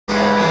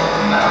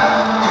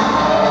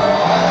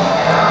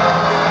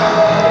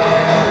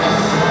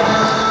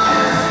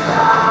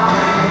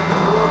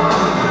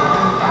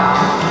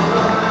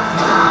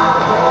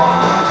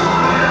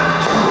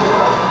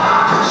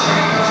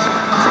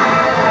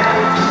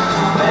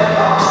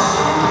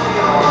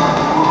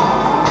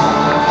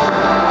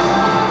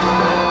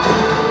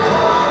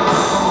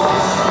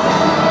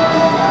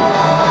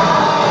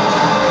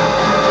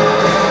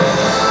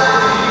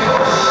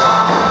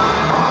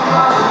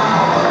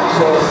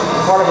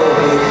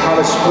how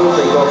to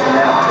smoothly go from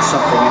that to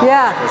something else.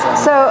 Yeah,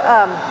 so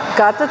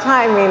got the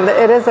timing.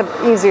 It is an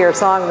easier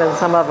song than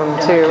some of them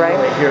too, right?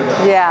 Really hear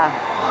that.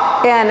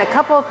 Yeah, and a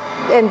couple,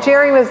 and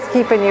Jerry was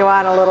keeping you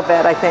on a little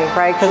bit, I think,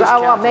 right? Because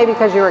well, maybe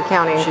because you were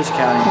counting. She's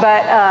counting.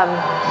 But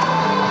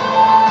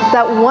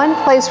that one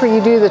place where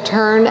you do the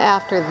turn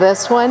after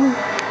this one,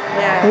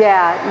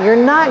 yeah, you're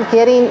not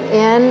getting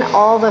in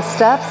all the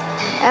steps,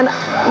 and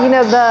you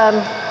know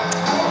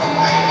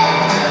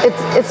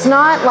it's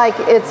not like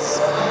it's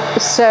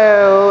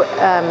so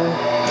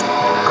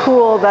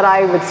cool that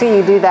I would see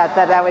you do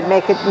that would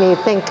make me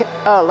think,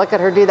 oh, look at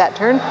her do that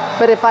turn.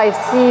 But if I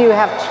see you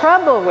have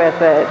trouble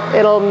with it,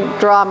 it'll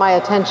draw my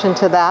attention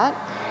to that.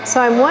 So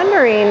I'm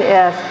wondering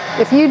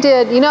if you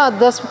did, you know,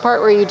 this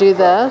part where you do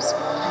this,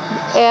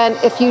 and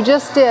if you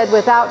just did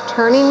without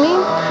turning me,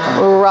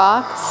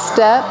 rock,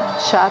 step,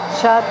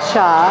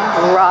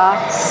 cha-cha-cha,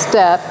 rock,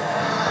 step,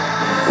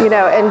 you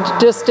know, and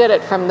just did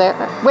it from there.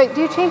 Wait,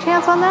 do you change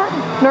hands on that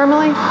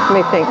normally? Let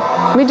me think.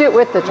 Let me do it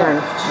with the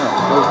turn.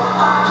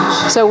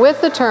 So with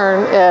the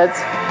turn, it's...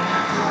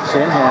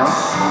 Same hand.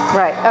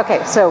 Right,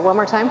 okay, so one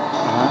more time.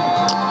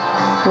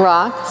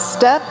 Rock,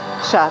 step,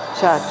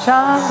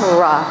 cha-cha-cha,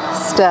 rock,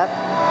 step,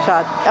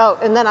 cha. Oh,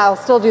 and then I'll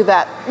still do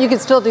that. You can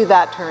still do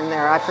that turn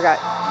there, I forgot.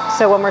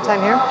 So one more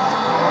time here.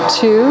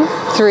 2,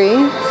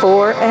 3,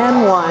 4,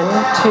 and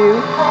 1,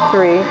 2,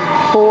 3,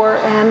 4,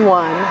 and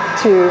 1,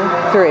 2,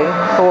 3,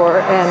 4,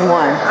 and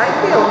 1. I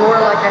feel more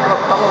like I have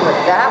a problem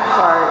with that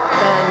part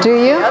than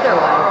the other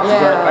one.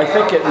 Yeah. I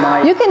think it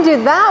might. You can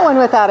do that one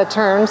without a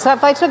turn. So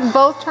if I took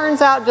both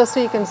turns out just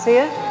so you can see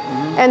it,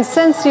 and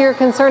since you're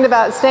concerned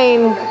about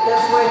staying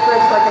this way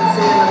first so I can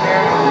see in the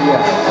mirror.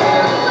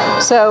 Yeah.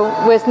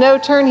 So with no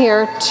turn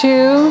here,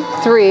 2,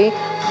 3,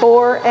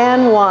 4,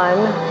 and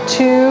 1,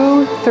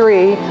 2,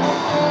 3.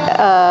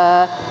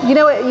 You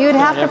know what? You'd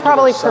have to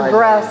probably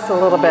progress a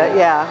little bit,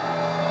 yeah.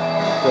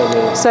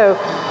 So,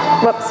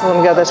 whoops, let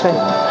me go this way.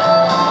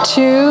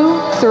 2,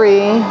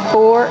 3,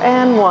 4,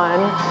 and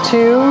 1,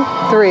 2,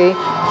 3,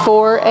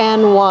 4,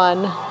 and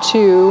 1,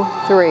 2,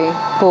 3,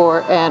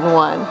 4, and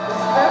 1. Is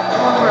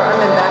that one where I'm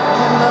in back of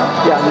him though?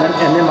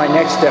 Yeah, and then my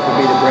next step would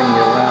be to bring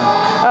you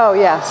around. Oh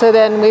yeah, so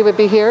then we would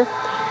be here.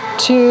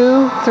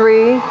 2,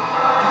 3.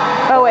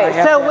 Oh wait,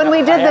 so when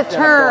we did the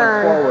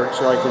turn, forward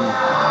so I can.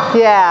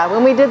 Yeah,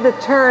 when we did the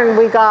turn,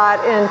 we got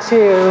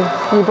into,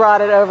 you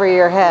brought it over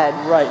your head.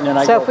 Right, and then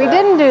I So go if we back.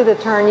 didn't do the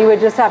turn, you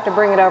would just have to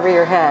bring it over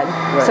your head.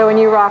 Right. So when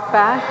you rock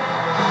back,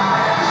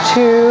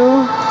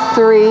 2,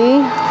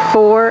 3,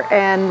 4,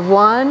 and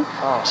 1,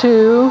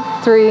 2,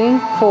 3,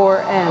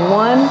 4, and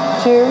 1,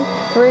 2,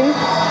 3.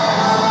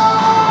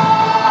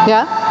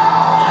 Yeah?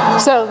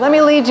 So let me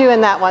lead you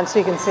in that one so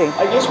you can see.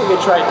 I guess we could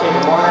try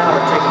taking one out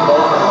or taking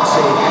both and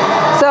see.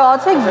 So I'll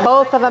take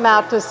both of them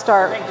out to I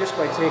start. think just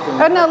by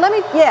taking. Oh no, let me,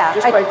 yeah.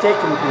 Just by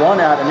taking one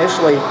out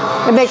initially,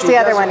 It makes the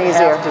other one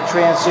easier. Have to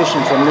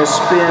transition from this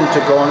spin to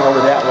going over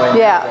that way.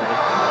 Yeah,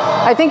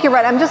 I think you're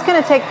right. I'm just going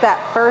to take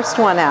that first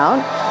one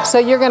out. So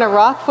you're going to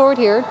rock forward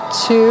here,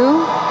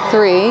 2,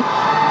 3.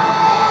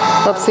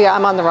 Let's see,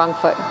 I'm on the wrong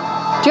foot.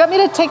 Do you want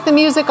me to take the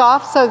music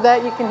off so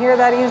that you can hear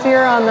that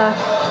easier on the...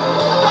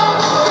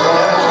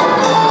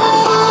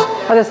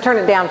 I'll just turn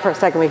it down for a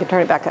second. We can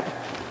turn it back up.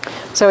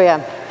 So we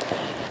have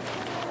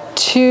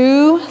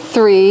 2,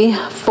 3,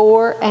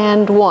 4,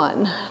 and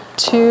 1.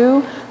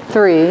 2,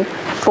 3,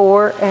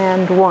 4,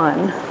 and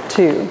 1.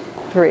 2,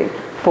 3,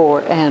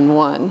 4, and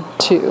 1,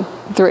 2,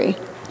 3.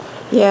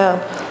 Yeah,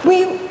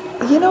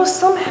 you know,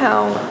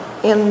 somehow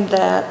in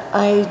that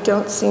I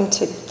don't seem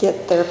to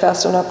get there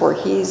fast enough where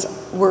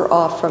we're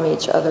off from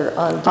each other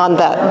on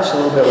that.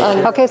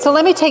 Okay, so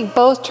let me take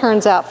both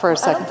turns out for a I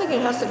second. don't think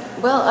it has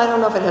to, well, I don't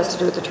know if it has to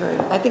do with the turn.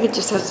 I think it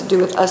just has to do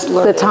with us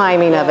learning. The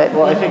timing of it.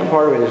 Well, I think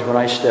part of it is when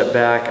I step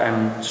back,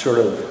 I'm sort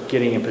of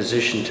getting in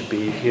position to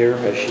be here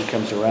as she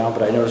comes around,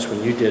 but I noticed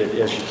when you did it,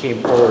 as she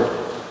came forward,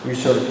 you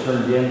sort of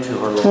turned into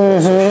her a little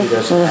bit, so she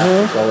doesn't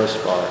have to go as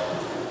far.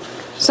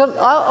 So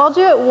I'll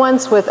do it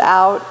once with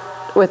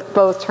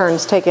both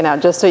turns taken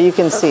out, just so you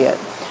can see it.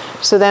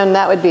 So then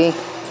that would be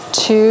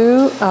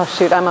 2, oh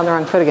shoot, I'm on the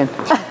wrong foot again.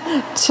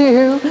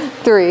 2,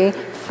 3,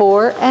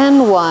 4,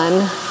 and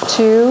 1,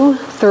 2,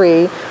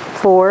 3,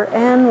 4,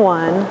 and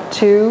 1,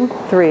 2,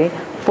 3,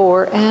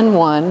 4, and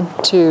 1,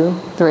 2,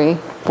 3,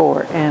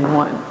 4, and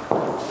 1. You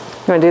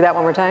want to do that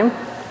one more time?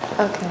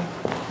 Okay.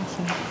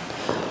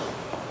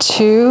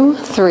 2,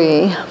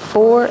 3,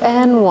 4,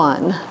 and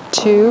 1,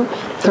 2,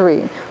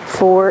 3,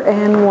 4,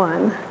 and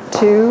 1,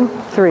 2,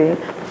 3,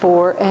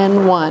 4,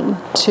 and 1,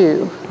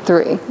 2,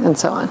 3, and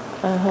so on.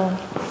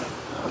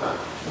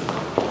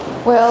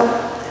 Well,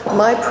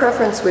 my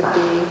preference would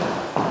be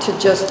to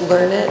just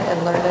learn it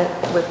and learn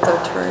it with the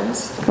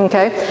turns.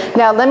 Okay.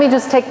 Now let me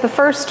just take the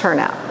first turn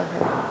out.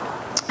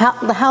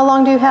 Okay. How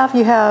long do you have?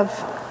 You have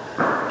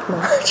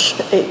March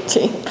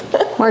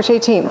 18th. March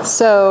 18th.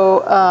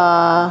 So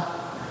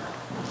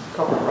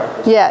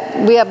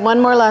yeah, we have one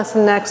more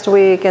lesson next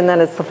week, and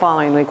then it's the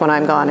following week when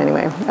I'm gone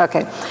anyway.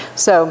 Okay.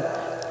 So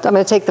I'm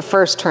going to take the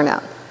first turn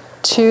out.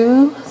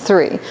 2,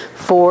 3,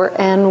 4,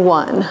 and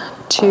 1.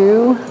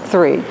 2,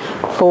 3,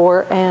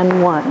 4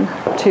 and 1,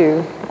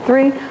 2,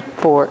 3,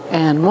 4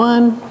 and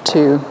 1,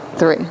 2,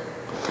 3.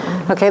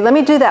 Okay, let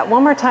me do that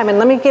one more time and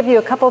let me give you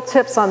a couple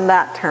tips on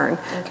that turn.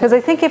 Because I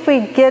think if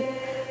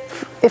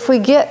we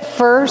get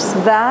first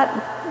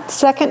that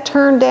second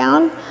turn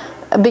down,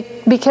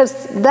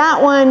 because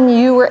that one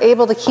you were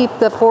able to keep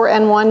the 4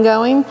 and 1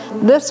 going.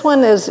 This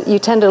one is, you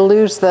tend to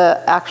lose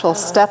the actual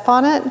step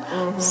on it.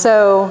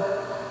 So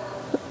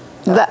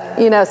that,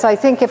 you know, so I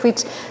think if we,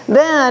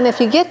 then if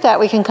you get that,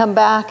 we can come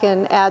back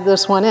and add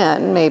this one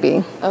in,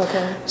 maybe.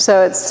 Okay.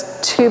 So it's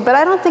 2, but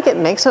I don't think it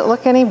makes it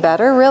look any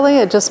better, really.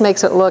 It just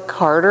makes it look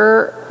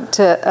harder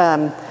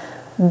to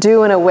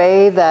do in a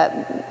way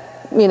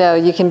that, you know,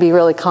 you can be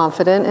really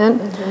confident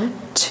in.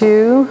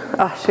 2,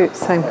 oh shoot,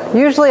 same.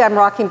 Usually I'm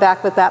rocking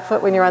back with that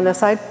foot when you're on this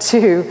side.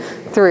 2,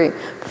 3,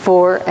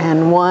 4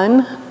 and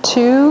 1,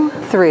 2,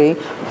 3,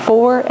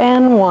 4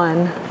 and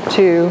 1,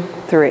 2,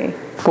 3,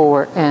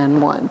 4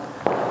 and 1.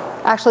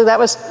 Actually, that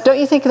was, don't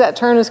you think that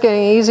turn is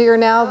getting easier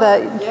now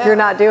that you're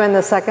not doing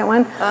the second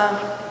one?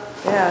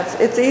 Yeah,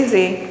 it's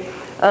easy.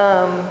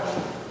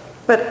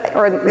 But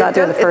or not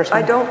doing the first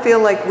one. I don't feel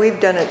like we've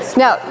done it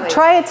smoothly. Now,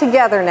 try it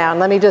together now. And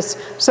let me just,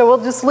 so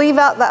we'll just leave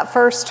out that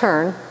first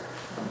turn.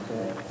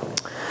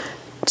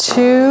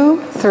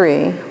 2,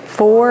 3,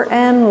 4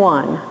 and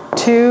 1,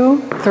 2,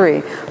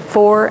 3,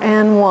 4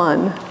 and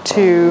 1,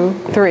 2,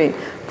 3,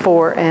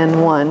 4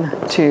 and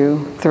 1,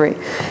 2, 3.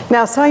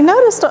 Now, so I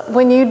noticed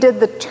when you did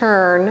the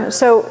turn,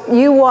 so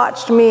you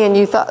watched me and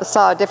you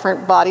saw a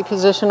different body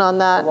position on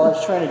that? Well, I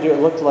was trying to do it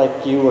looked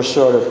like you were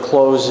sort of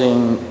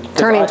closing.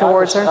 Turning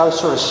towards her? I was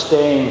sort of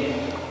staying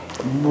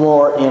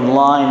more in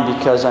line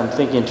because I'm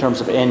thinking in terms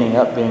of ending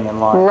up being in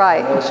line.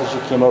 Right. As you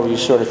came over, you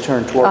sort of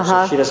turned towards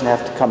her, so she doesn't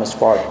have to come as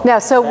far. Now,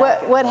 so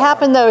what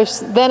happened though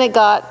is then it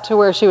got to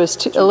where she was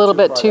a little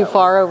bit too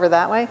far over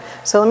that way.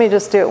 So let me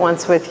just do it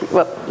once with you.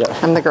 Well,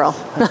 I'm the girl.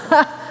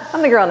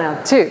 I'm the girl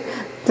now. 2,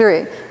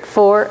 3,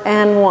 4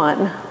 and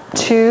 1,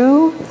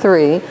 2,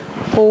 3,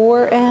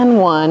 4 and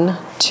 1,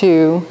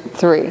 2,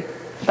 3.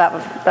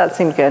 That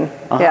seemed good.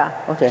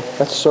 Yeah. Okay,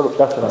 that's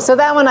what I. So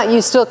that one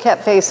you still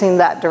kept facing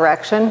that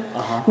direction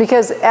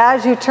because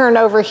as you turn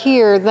over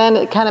here, then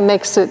it kind of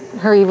makes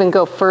her even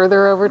go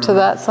further over to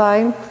that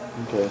side.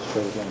 Okay, let's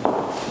try it again.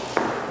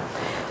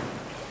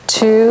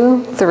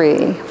 2,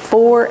 3,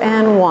 4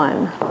 and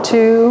 1,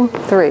 2,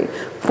 3,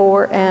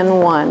 4 and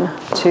 1,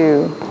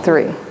 2,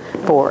 3,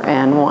 4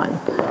 and 1.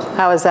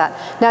 How is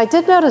that? Now I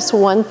did notice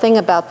one thing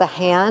about the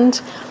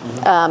hand,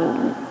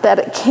 that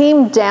it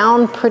came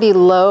down pretty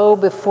low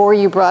before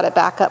you brought it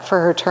back up for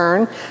her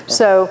turn.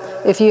 So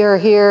if you're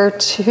here,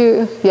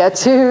 2,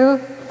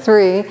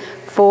 3,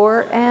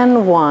 4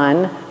 and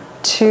 1,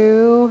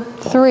 2,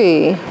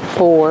 3,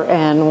 4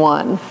 and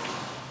 1.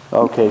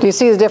 Okay. Do you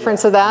see the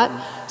difference of that?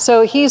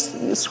 So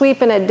he's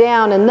sweeping it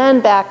down and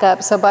then back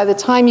up. So by the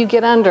time you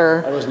get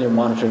under, I wasn't even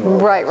monitoring.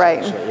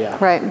 Right.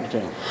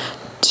 Okay.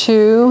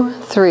 2,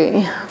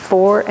 3,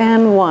 4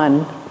 and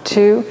 1,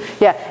 2.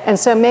 Yeah, and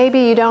so maybe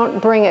you don't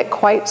bring it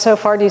quite so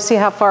far. Do you see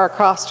how far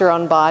across your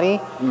own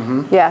body?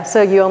 Yeah,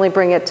 so you only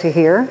bring it to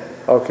here.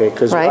 Okay,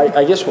 because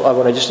I guess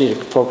what I just need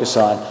to focus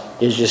on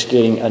is just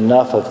getting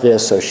enough of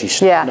this so she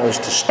knows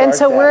to start. And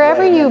so that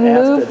wherever way, you and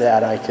move, after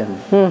that I can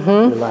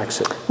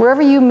relax it.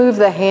 Wherever you move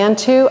the hand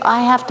to,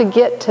 I have to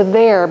get to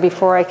there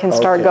before I can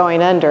start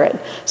going under it.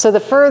 So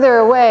the further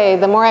away,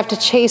 the more I have to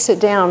chase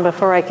it down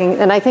before I can,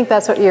 and I think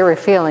that's what you were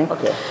feeling.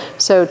 Okay.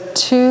 So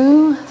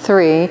 2,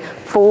 3,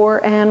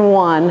 4 and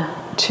 1,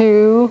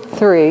 2,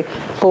 3,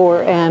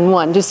 4 and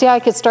 1. Do you see how I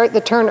could start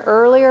the turn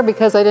earlier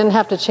because I didn't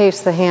have to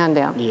chase the hand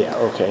down? Yeah,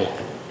 okay.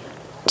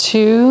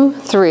 2,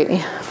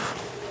 3.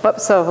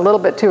 Whoops, so a little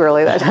bit too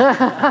early that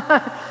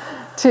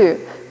 2,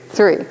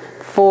 3,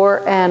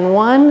 4 and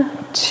 1,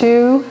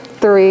 2,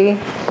 3,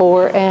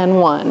 4 and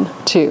 1,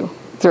 2,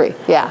 3.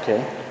 Yeah.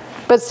 Okay.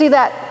 But see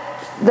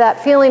that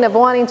feeling of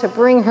wanting to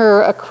bring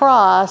her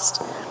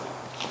across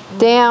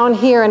down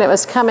here, and it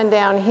was coming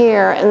down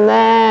here, and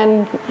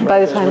then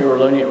by the time we were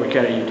learning it,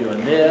 you're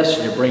doing this,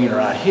 and you're bringing her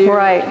out here,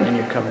 and then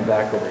you're coming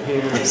back over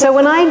here. So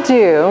when I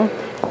do,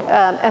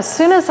 as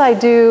soon as I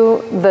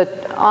do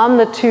on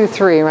the 2,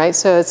 3, right?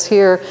 So it's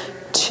here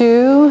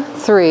 2,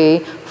 3,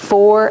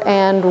 4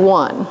 and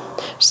 1.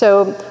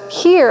 So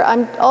here,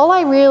 all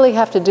I really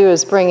have to do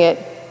is bring it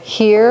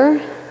here,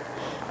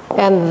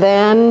 and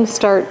then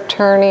start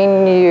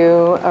turning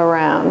you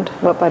around.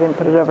 Whoop, I didn't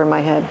put it over my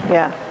head.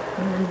 Yeah.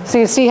 So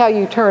you see how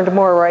you turned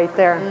more right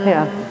there?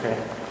 Yeah. Okay.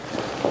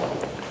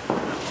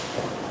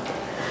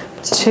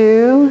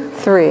 2,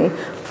 3,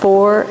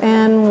 4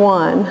 and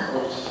 1.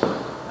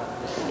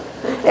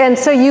 And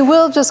so you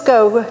will just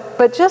go,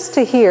 but just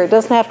to here. It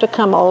doesn't have to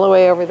come all the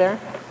way over there.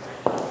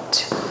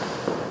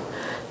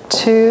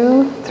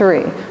 2,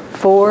 3,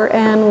 4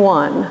 and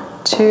 1.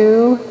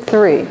 2,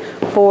 3,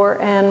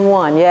 4 and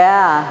 1.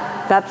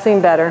 Yeah, that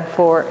seemed better.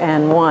 4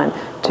 and 1.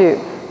 2,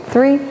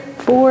 3,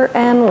 4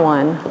 and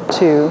 1.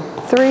 2,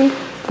 3,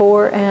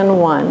 4 and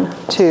 1.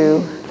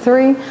 2,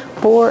 3,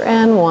 4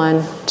 and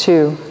 1,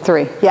 2,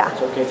 3. Yeah.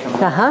 It's okay, come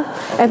on.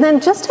 And then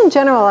just in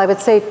general, I would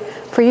say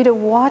for you to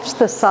watch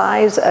the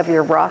size of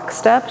your rock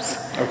steps.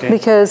 Okay.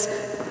 Because,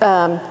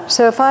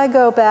 so if I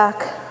go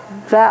back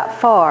that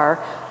far,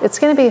 it's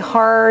going to be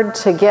hard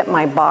to get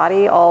my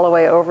body all the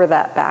way over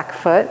that back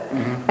foot.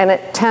 And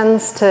it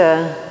tends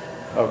to,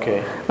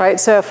 right?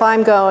 So if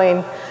I'm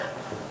going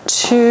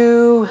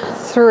 2,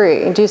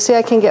 3, do you see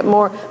I can get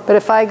more? But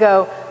if I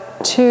go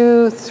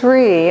 2,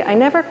 3, I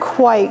never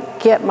quite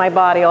get my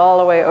body all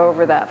the way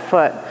over that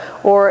foot.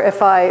 Or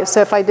if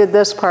I did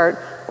this part,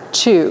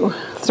 2,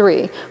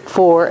 3,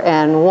 4,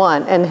 and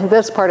 1. And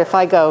this part, if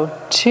I go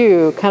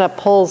 2, kind of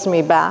pulls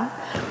me back.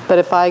 But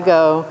if I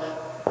go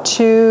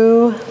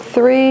 2,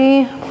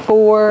 3,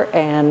 4,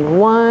 and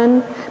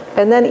 1,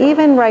 and then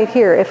even right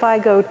here, if I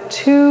go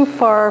too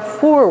far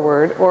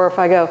forward, or if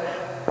I go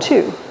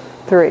 2,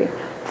 3,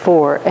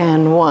 4,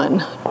 and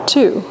 1,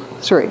 2,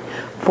 3,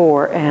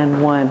 4,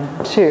 and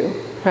 1,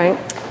 2, right?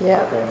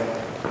 Yeah. Okay.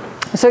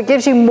 So it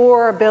gives you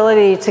more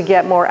ability to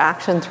get more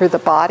action through the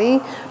body,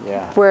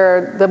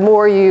 where the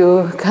more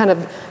you kind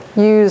of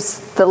use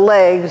the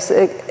legs,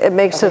 it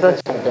makes it a...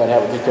 That's kind of bad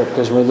habit,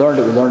 because we learned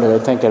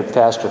it, I think, at a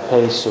faster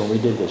pace. So when we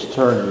did this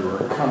turn, we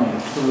were coming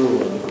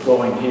through and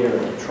going here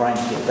and trying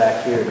to get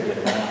back here to get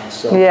around.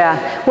 So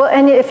Yeah, well,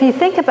 and if you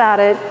think about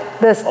it,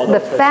 the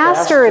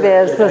faster it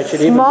is, the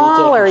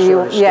smaller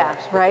you,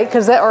 steps, right?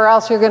 Because or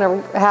else you're going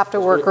to have to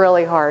work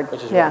really hard.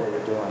 Which is what we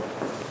were doing.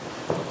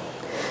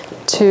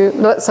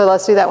 2, so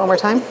let's do that one more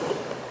time.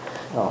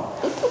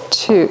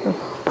 2,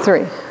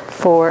 3,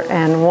 4,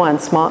 and 1.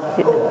 Small.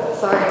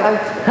 Sorry,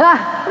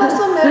 I'm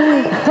so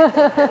memory.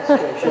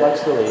 She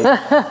likes to lead.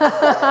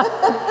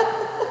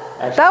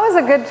 That was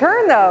a good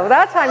turn, though.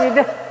 That time you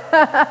did.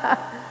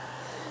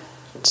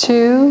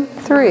 2,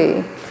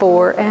 3,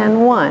 4,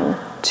 and 1.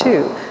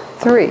 2,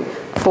 3,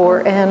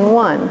 4, and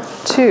 1.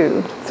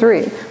 2,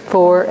 3,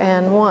 4,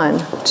 and 1.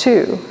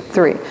 2,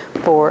 3,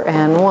 4,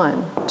 and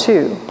 1.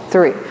 2,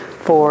 3,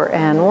 4,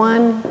 and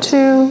 1.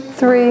 2,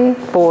 3,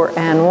 4,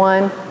 and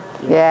 1.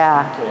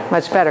 Yeah,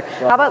 much better.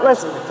 How about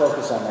let's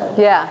focus on that.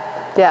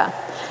 Yeah.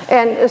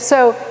 And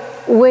so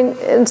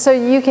so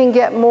you can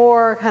get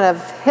more kind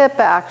of hip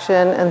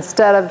action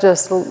instead of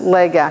just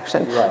leg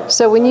action. Right.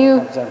 So when you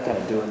I'm kind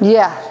of doing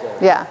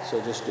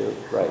So just do it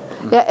right.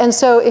 Yeah, and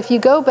so if you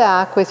go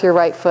back with your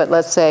right foot,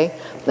 let's say,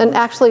 then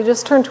actually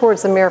just turn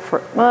towards the mirror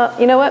for, well,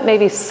 you know what,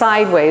 maybe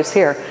sideways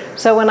here.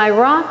 So when I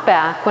rock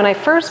back, when I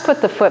first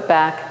put the foot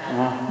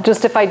back,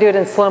 just if I do it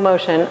in slow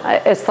motion,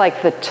 it's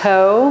like the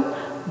toe,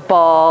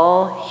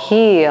 ball,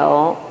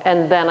 heel,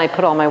 and then I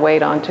put all my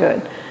weight onto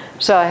it.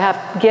 So I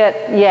have to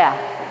get,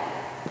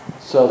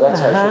 So that's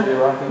how I should be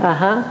rocking?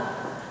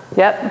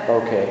 Yep.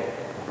 Okay.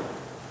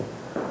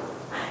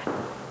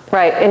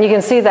 Right, and you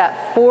can see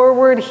that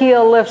forward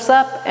heel lifts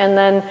up, and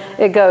then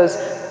it goes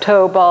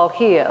toe, ball,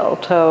 heel,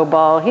 toe,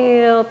 ball,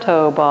 heel,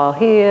 toe, ball,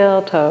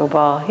 heel, toe,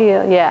 ball,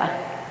 heel,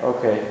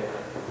 Okay.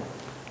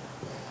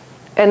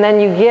 And then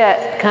you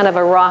get kind of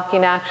a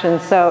rocking action.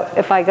 So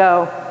if I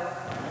go,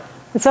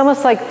 it's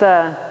almost like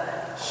the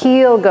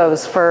heel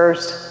goes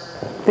first,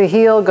 the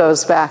heel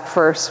goes back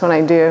first when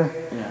I do.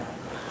 Yeah.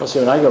 Well, so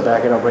when I go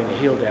back, I don't bring the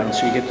heel down,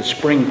 so you get the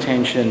spring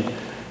tension,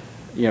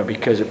 you know,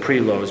 because it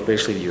preloads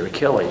basically your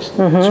Achilles.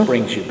 It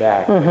springs you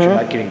back, but you're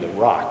not getting the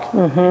rock.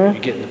 You're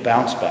getting the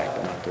bounce back,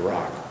 but not the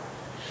rock.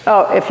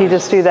 Oh, if you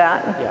just do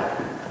that?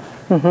 Yeah.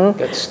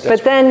 That's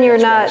But then you're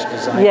not,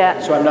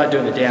 So I'm not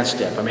doing the dance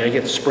step. I mean, I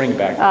get the spring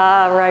back.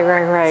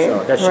 Right.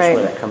 So that's just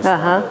where that comes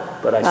from.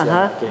 But I see I'm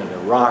not getting the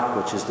rock,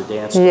 which is the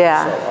dance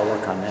step, so I'll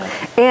work on that.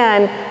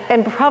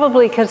 And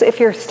probably because if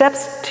your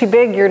step's too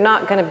big, you're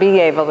not going to be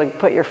able to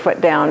put your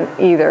foot down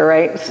either,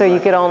 right? So you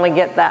could only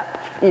get that.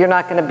 You're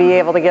not going to be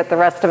able to get the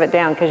rest of it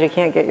down because you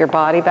can't get your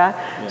body back.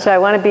 Yeah. So I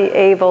want to be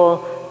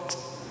able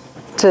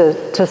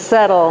to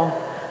settle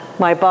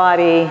my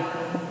body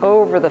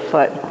over the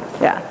foot.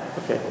 Yeah.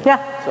 Okay.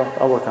 Yeah. So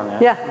I'll work on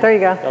that. Yeah, there you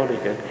go. That'll be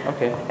good.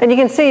 Okay. And you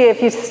can see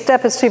if your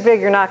step is too big,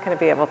 you're not going to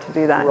be able to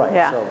do that. Right.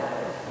 Yeah.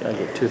 So I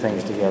get two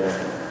things together.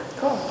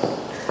 Cool.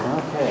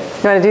 Okay.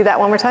 You want to do that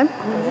one more time?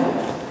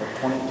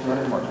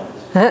 200 more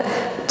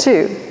times.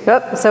 2.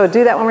 Oh, so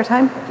do that one more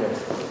time. Okay.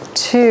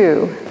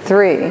 2,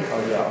 3.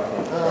 Oh,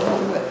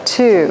 yeah. Okay.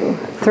 2,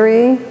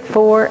 3,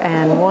 4,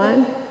 and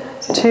 1.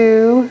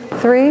 2,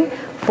 3,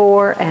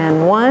 4,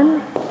 and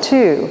 1.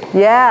 2.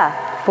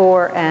 Yeah.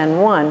 4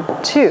 and 1,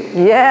 2.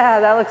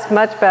 Yeah, that looks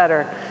much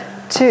better.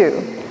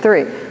 2,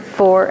 3,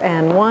 4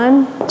 and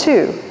 1,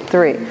 2,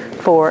 3,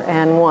 4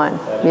 and 1.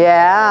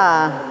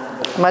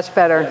 Yeah, much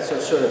better. Yeah, so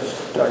sort of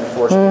starting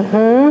force.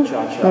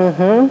 Cha-cha.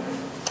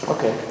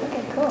 Okay.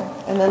 Okay,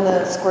 cool. And then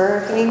the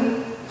square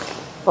thing?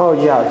 Oh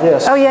yeah,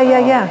 this. Oh yeah.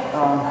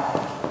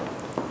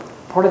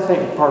 Part of the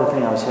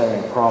thing I was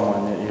having a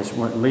problem with is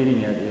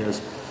leading it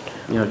is,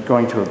 you know,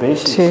 going to a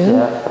basic 2,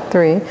 step.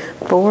 3,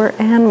 4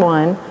 and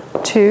 1,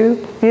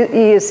 2.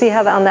 You see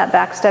how on that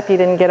back step you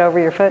didn't get over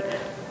your foot?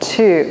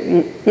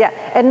 2. Yeah,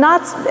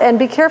 and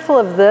be careful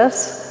of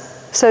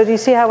this. So do you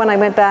see how when I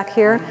went back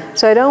here?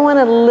 So I don't want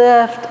to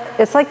lift.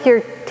 It's like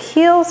you're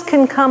heels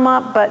can come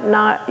up, but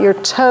not, your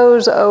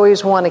toes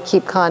always want to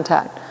keep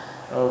contact.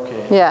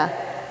 Okay. Yeah.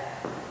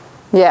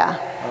 Yeah.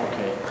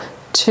 Okay.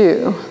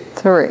 2,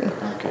 3,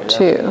 Okay.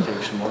 2,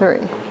 3,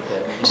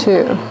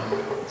 2,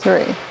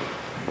 3.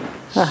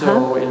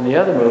 So in the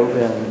other move,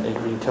 and you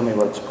can tell me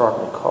what it's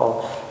properly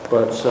called,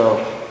 but so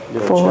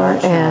you're 4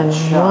 and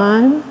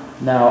 1.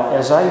 Now,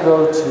 as I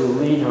go to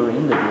lead her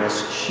into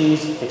this,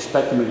 she's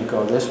expecting me to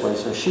go this way,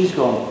 so she's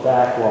going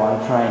back while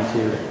I'm trying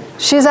to.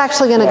 She's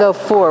actually going to go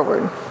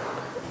forward.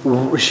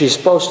 She's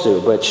supposed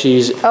to, but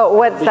she's. Oh,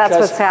 that's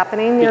what's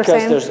happening, you're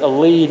saying? Because there's a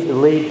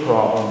lead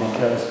problem,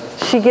 because.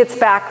 She gets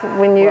back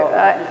when you.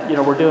 You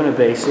know, we're doing a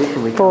basic.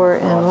 And we 4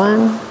 and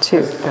 1,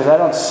 2.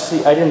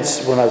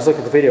 Because when I was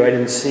looking at the video, I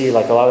didn't see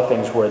like a lot of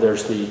things where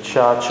there's the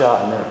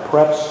cha-cha and then a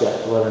prep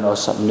step to let her know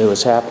something new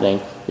is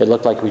happening. It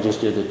looked like we just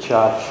did the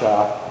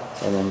cha-cha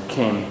and then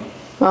came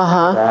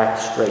back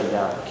straight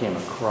down, came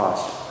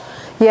across.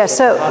 Yeah,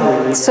 so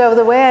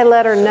the way I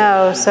let her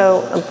know,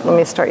 so let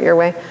me start your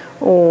way.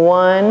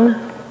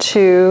 1,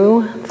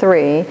 2,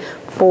 3,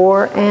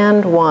 4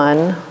 and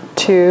 1,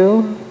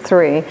 2,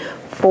 3,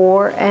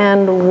 4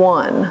 and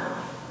 1.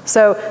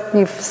 So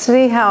you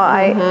see how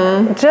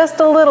I,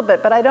 just a little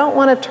bit, but I don't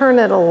want to turn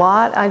it a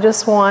lot. I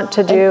just want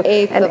to do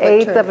an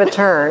eighth of a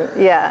turn.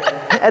 Yeah.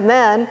 And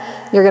then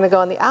you're going to go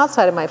on the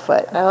outside of my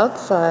foot.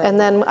 Outside. And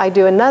then I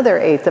do another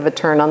eighth of a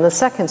turn on the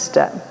second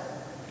step.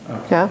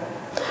 Okay. Yeah.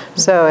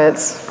 So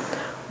it's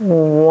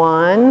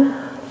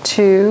 1,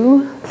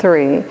 2,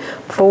 3,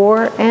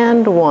 4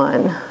 and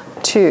 1,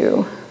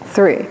 2,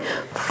 3,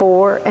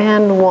 4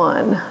 and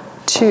 1,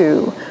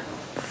 2,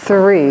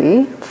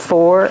 3,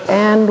 4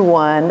 and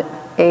 1,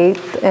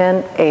 8th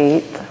and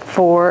 8th,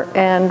 4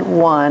 and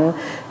 1,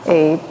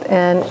 8th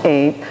and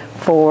 8th,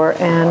 4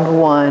 and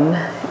 1,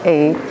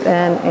 8th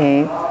and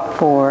 8th,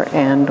 4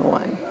 and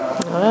 1.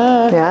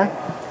 Yeah?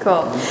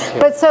 Cool.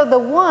 But so the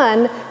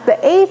 1, the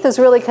 8th is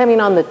really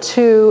coming on the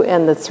 2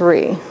 and the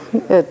 3,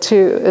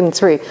 2 and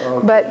 3.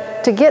 Okay.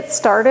 But to get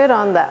started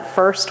on that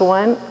first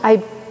one,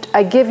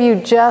 I give you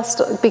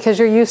just, because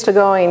you're used to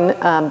going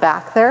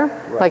back there,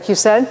 like you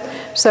said.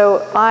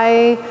 So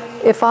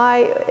if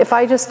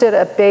I just did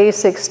a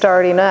basic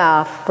starting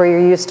off where you're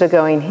used to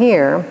going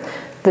here,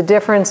 the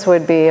difference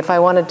would be if I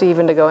wanted to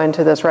even to go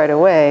into this right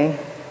away,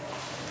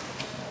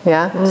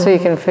 yeah? So you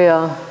can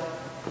feel,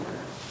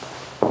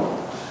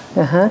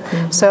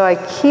 So I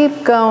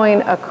keep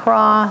going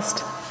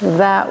across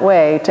that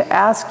way to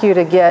ask you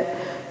to get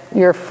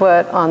your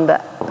foot on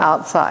the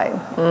outside.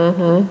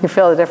 You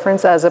feel the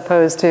difference as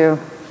opposed to,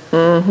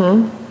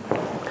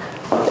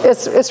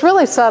 it's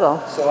really subtle.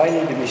 So I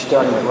need to be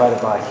starting it right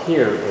about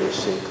here,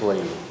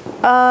 basically.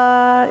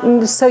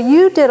 So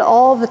you did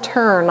all the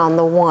turn on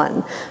the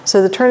 1.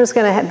 So the turn is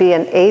going to be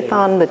an 8th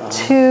on the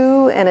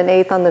 2 and an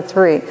 8th on the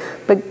 3.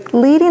 But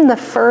leading the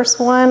first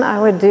one,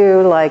 I would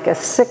do like a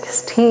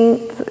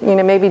 16th,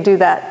 maybe do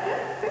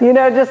that,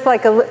 just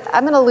like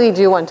I'm going to lead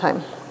you one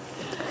time.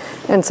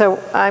 And so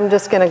I'm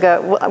just going to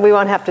go, we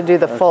won't have to do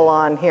the full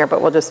on here,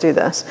 but we'll just do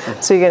this.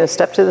 So you're going to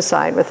step to the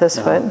side with this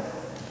foot.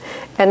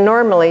 And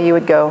normally you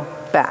would go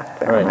back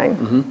there, right?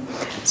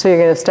 So you're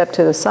going to step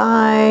to the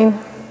side.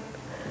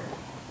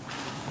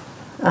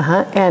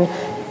 And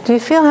do you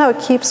feel how it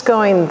keeps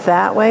going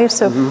that way?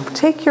 So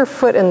take your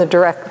foot in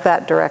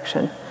that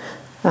direction.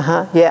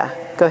 Yeah.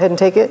 Go ahead and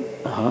take it.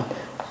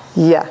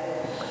 Yeah.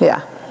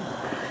 Yeah.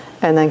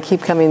 And then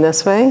keep coming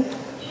this way.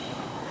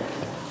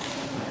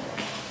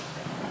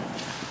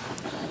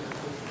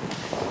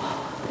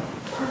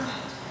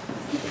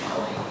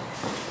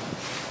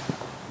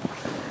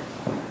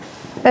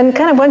 And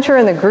kind of once you're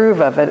in the groove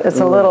of it, it's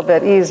a little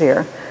bit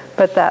easier.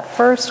 But that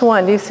first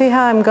one, do you see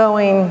how I'm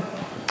going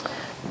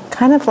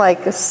kind of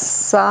like a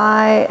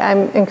sigh?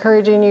 I'm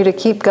encouraging you to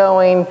keep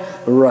going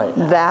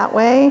that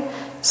way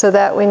so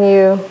that when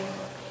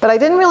but I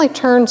didn't really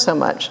turn so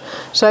much.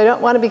 So I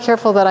don't want to be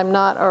careful that I'm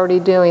not already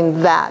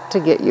doing that to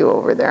get you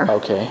over there.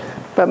 Okay.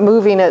 But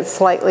moving it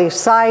slightly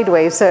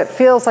sideways so it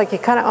feels like you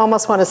kind of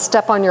almost want to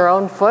step on your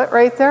own foot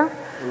right there.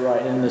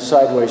 Right, and the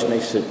sideways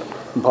makes it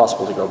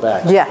impossible to go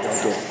back.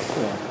 Yes.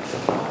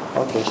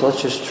 Okay, so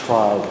let's just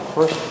try the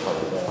first part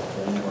of that.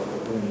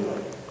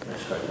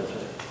 Let's start this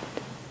way.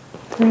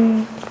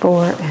 3,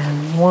 4,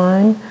 and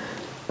 1.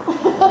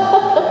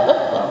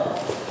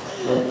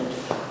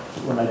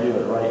 When I do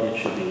it right, it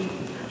should be.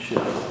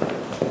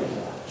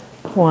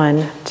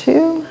 1,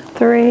 2,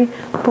 3,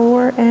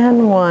 4,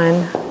 and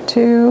 1,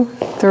 2,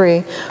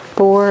 3,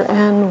 4,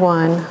 and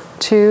 1,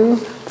 2,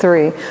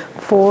 3,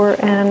 4,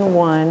 and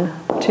 1,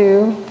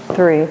 2,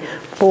 3,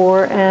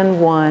 4,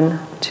 and 1,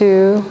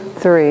 2,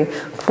 3,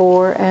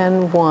 4,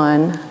 and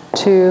 1,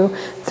 2,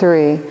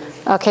 3.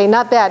 Okay,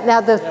 not bad. Now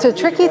the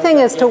tricky thing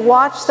is to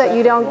watch that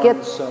you don't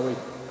get,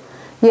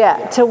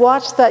 to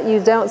watch that you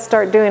don't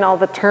start doing all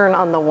the turn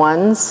on the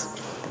 1s.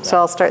 So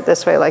I'll start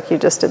this way like you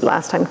just did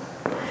last time.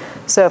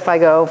 So if I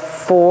go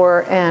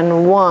 4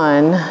 and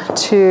 1,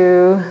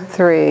 2,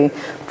 3,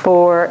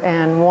 4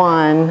 and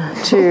 1,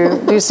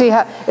 2. Do you see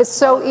how it's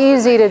so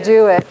easy to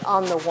do it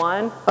on the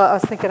one? Oh, I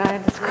was thinking I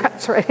had to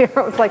scratch right here.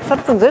 It was like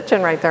something's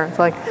itching right there. It's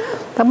like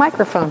the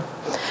microphone.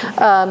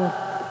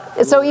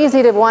 It's so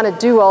easy to want to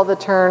do all the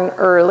turn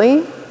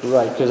early.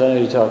 Right, because I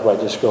know you talk about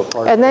just go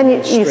part and then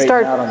you straighten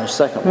start out on the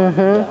second one.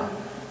 Yeah.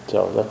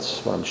 So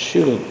that's what I'm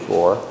shooting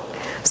for.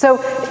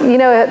 So, you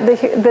know,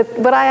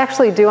 what I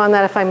actually do on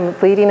that, if I'm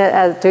leading it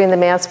as doing the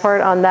man's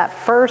part, on that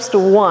first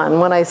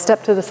one, when I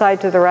step to the side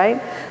to the right,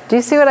 do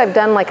you see what I've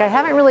done? Like I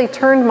haven't really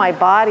turned my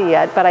body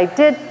yet, but I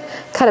did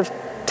kind of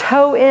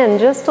toe in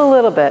just a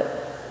little bit.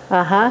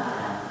 Uh-huh.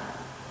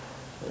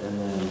 And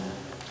then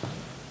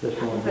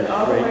this one goes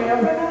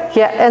straight.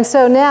 Yeah, and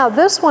so now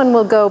this one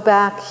will go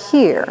back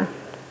here.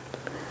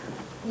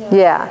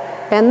 Yeah,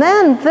 and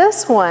then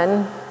this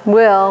one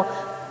will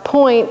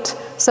point,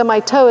 so my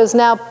toe is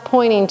now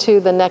pointing to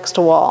the next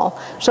wall.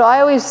 So I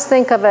always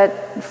think of it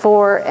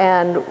 4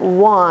 and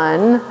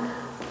 1,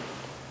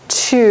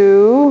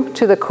 2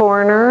 to the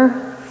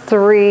corner,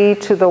 3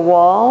 to the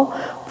wall,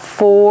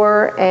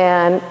 4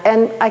 and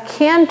I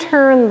can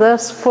turn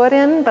this foot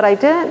in, but I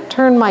didn't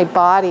turn my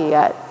body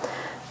yet.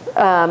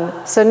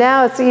 So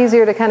now it's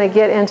easier to kind of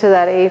get into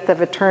that 1/8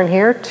 of a turn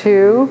here.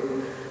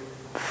 2,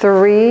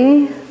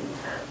 3,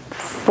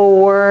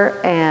 4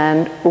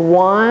 and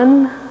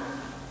 1,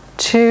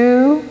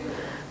 2,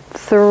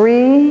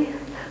 3,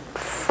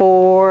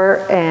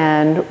 4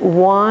 and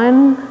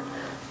 1,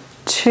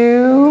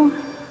 2,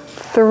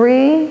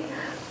 3,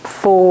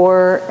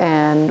 4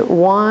 and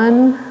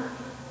 1,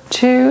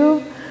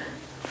 2,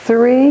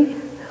 3,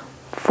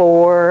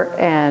 4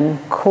 and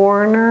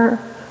corner,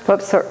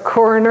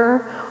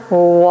 corner,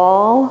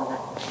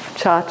 wall,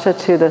 cha-cha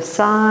to the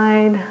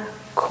side,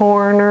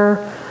 corner,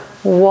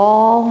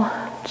 wall,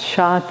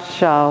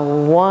 cha-cha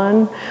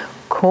 1,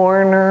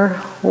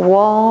 corner,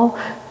 wall,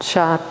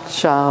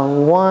 cha-cha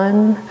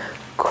 1,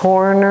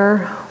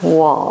 corner,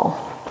 wall.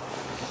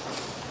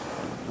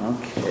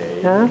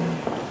 Okay. Huh?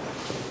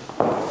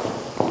 I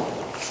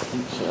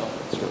think so.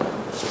 That's what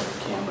the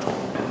camera.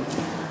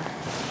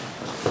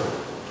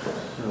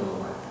 So.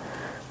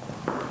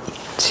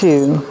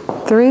 2,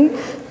 3,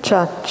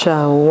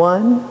 cha-cha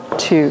 1,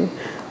 2,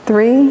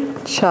 3,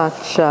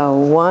 cha-cha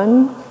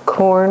 1,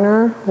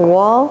 corner,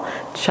 wall,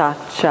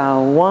 cha-cha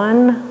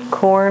 1,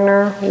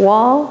 corner,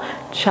 wall,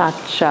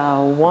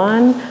 cha-cha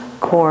 1,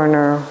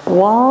 corner,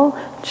 wall,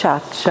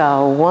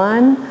 cha-cha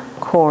 1,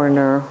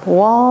 corner,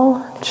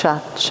 wall,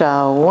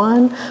 cha-cha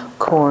 1,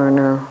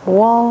 corner,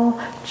 wall,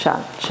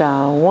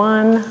 cha-cha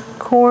 1,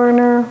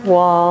 corner,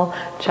 wall,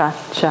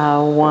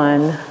 cha-cha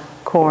 1,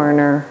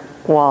 corner,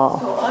 wall.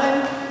 So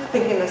I'm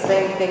thinking the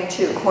same thing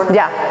too, corner.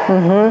 Yeah.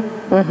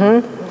 Mm-hmm.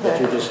 Mm-hmm. But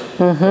you're just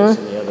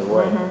facing the other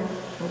way.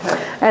 Okay.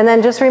 And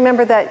then just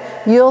remember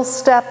that you'll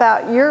step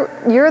out,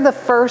 you're the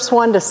first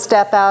one to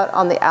step out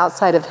on the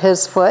outside of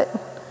his foot.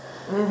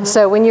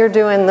 So when you're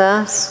doing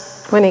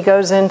this, when he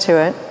goes into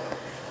it,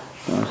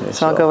 Okay,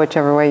 so I'll go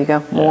whichever way you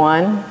go. Yeah.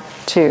 1,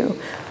 2,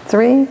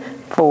 3,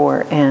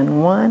 4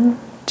 and 1,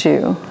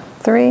 2,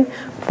 3,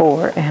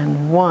 4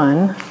 and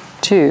 1,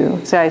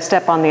 2. So I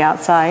step on the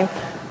outside,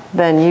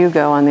 then you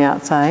go on the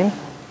outside,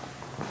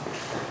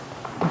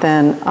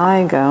 then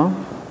I go,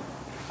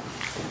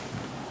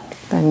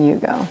 then you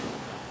go.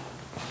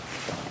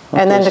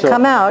 And then to so-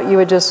 come out, you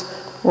would just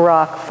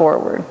rock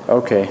forward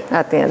Okay.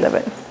 at the end of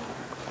it.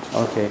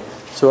 Okay.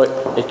 So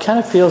it kind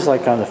of feels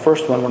like on the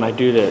first one when I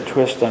do the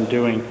twist, I'm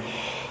doing,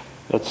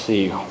 let's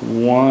see,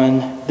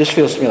 1. This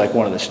feels to me like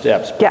one of the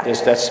steps. But Yeah.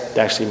 That's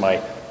actually my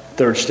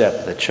 3rd step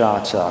of the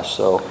cha-cha.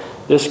 So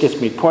this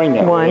gets me pointing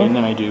that 1. way, and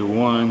then I do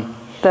 1,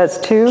 That's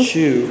 2.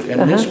 2,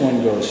 and this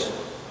one goes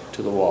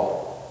to the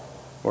wall.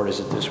 Or is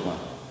it this one?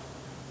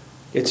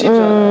 It seems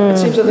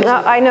like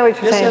No, I know what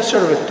you're this saying. has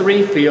sort of a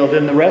 3 feel,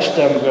 then the rest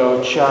of them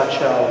go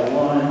cha-cha,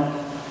 1,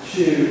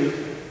 2.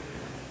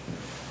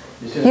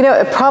 You know,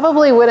 it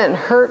probably wouldn't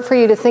hurt for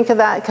you to think of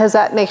that because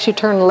that makes you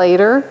turn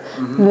later.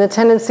 And the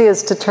tendency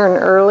is to turn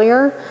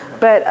earlier.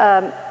 But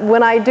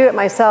when I do it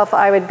myself,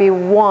 I would be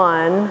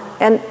 1.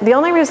 And the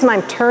only reason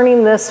I'm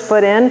turning this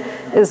foot in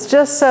is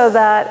just so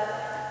that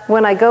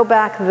when I go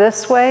back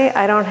this way,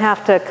 I don't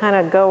have to kind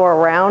of go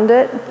around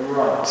it.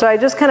 Right. So I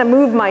just kind of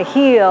move my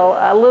heel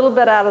a little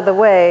bit out of the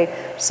way.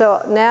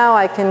 So now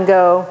I can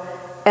go,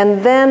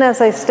 and then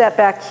as I step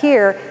back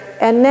here,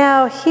 and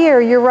now here,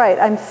 you're right,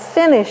 I'm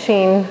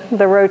finishing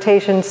the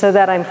rotation so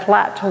that I'm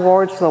flat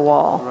towards the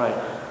wall. Right.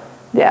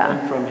 Yeah.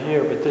 And from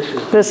here, but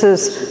This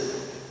is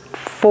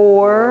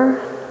 4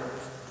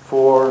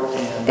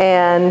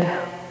 and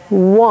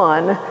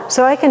 1.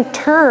 So I can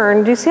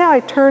turn, do you see how I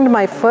turned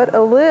my foot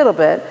a little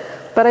bit?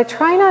 But I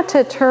try not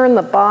to turn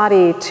the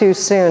body too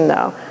soon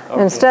though.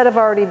 Okay. Instead of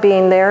already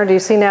being there, do you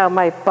see now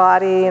my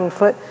body and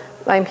foot,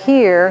 I'm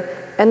here,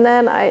 and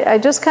then I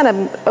just kind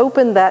of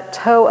open that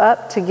toe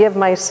up to give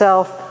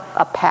myself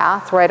a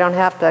path where I don't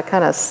have to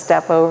kind of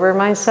step over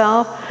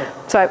myself.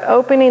 So I'm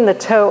opening the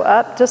toe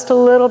up just a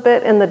little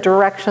bit in the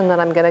direction that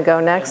I'm going to go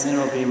next. And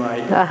then it'll be my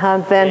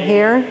then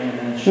here,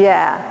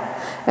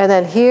 and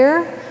then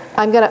here,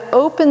 I'm going to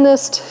open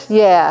this,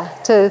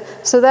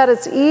 so that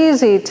it's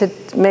easy to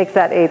make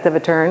that 1/8 of a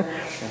turn.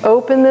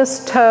 Open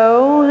this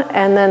toe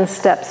and then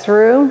step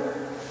through.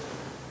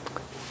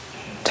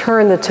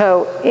 Turn the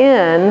toe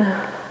in.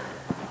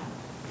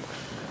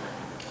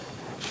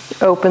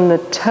 Open the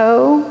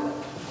toe.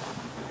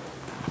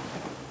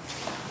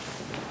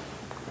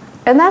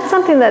 And that's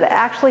something that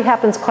actually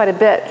happens quite a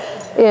bit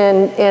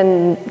in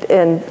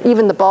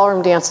even the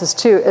ballroom dances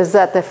too, is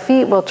that the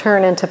feet will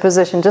turn into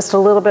position just a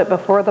little bit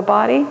before the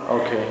body.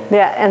 Okay.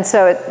 Yeah, and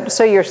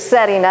so you're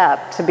setting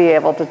up to be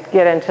able to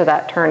get into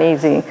that turn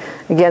easy.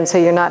 Again, so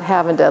you're not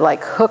having to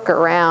like hook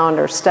around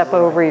or step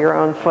over your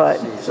own foot.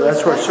 So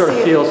that's where it sort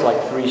of feels like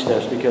 3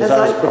 steps, because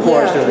I was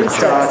doing the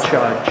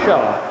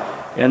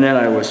cha-cha-cha, and then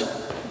I was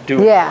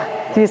doing... Yeah.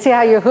 Do you see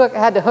how you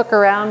had to hook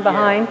around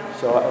behind?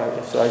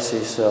 Yeah. So I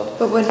see, so...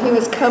 But when he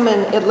was coming,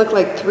 it looked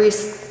like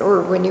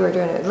when you were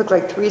doing it, it looked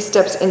like 3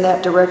 steps in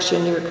that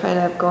direction. You were kind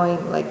of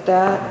going like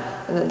that,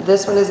 and then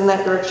this one is in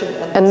that direction.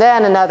 And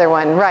then another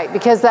one, right,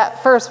 because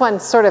that first one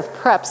sort of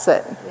preps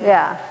it.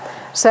 Yeah.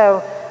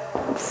 So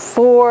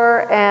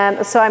 4,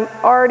 and so I'm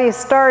already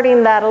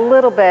starting that a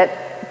little bit,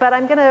 but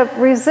I'm going to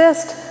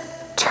resist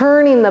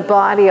turning the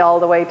body all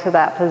the way to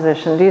that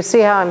position. Do you see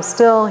how I'm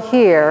still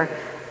here?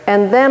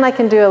 And then I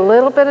can do a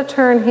little bit of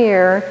turn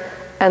here,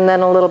 and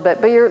then a little bit.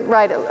 But you're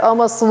right, it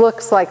almost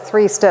looks like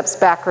 3 steps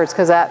backwards,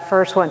 because that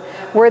first one.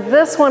 Where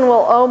this one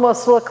will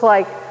almost look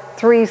like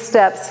 3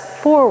 steps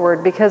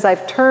forward, because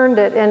I've turned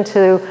it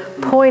into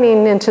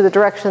pointing into the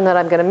direction that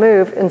I'm going to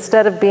move.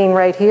 Instead of being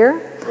right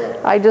here,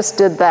 I just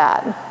did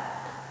that.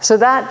 So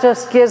that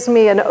just gives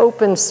me an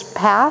open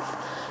path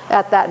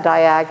at that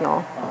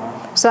diagonal.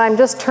 So I'm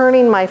just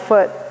turning my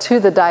foot to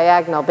the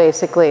diagonal,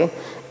 basically.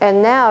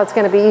 And now it's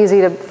going to be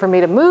easy for me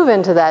to move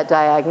into that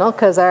diagonal,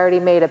 because I already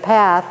made a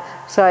path,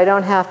 so I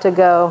don't have to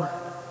go.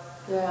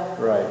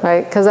 Yeah.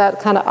 Right? Because that's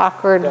kind of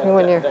awkward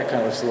when you're. That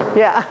kind of slow.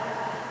 Yeah.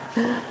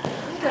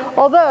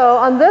 Although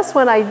on this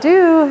one I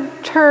do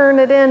turn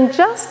it in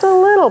just a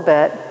little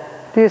bit.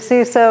 Do you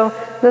see? So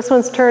this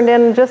one's turned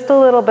in just a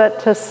little bit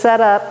to set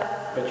up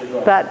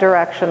that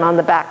direction on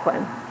the back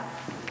one.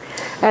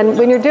 And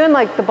when you're doing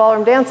like the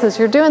ballroom dances,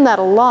 you're doing that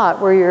a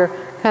lot, where you're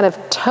kind of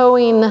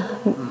toeing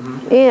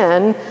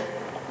in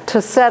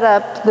to set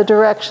up the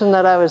direction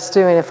that I was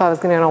doing. If I was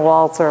going to do a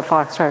waltz or a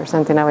foxtrot or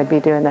something, I would be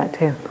doing that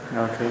too.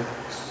 Okay.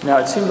 Now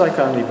it seemed like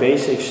on the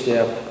basic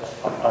step,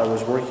 I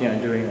was working on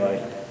doing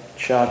like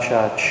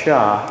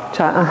cha-cha-cha.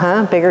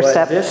 Bigger but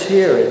step. This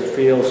here, it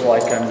feels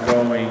like I'm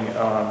going,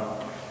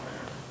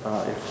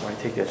 if I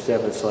take that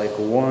step, it's like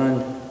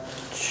 1,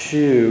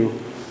 2,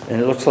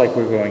 and it looks like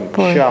we're going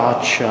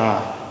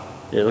cha-cha.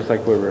 It looks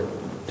like we were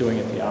doing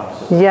it the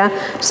opposite. Yeah,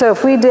 so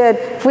if we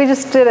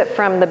just did it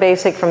from the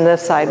basic from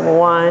this side,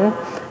 1,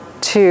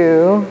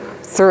 2,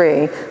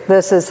 3.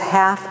 This is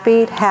half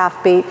beat,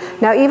 half beat.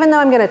 Now even though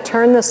I'm going to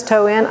turn this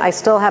toe in, I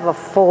still have a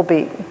full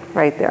beat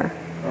right there.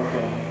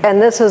 Okay.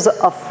 And this is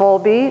a full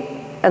beat,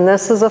 and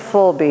this is a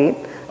full beat.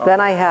 Okay. Then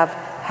I have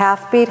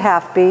half beat,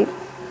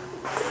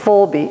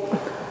 full beat,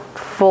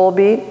 full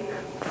beat,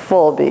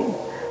 full beat,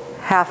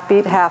 half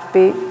beat,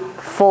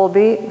 full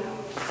beat,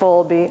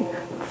 full beat,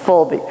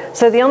 full beat.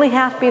 So the only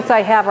half beats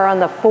I have are on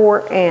the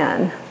 4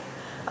 and.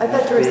 I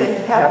thought you were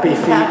saying happy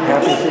feet.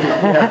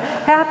 Yeah.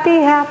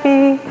 Happy.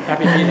 Happy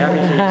feet.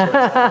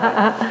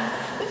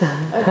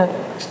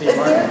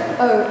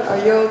 Are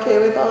you okay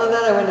with all of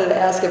that? I wanted to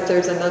ask if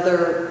there's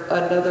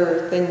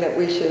another thing that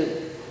we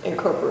should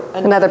incorporate.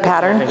 Another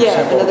pattern?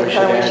 Yeah, another we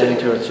should add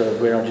into it, so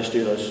we don't just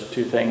do those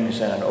 2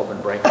 things and an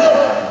open break.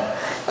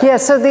 Yeah,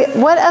 so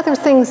what other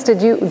things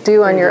did you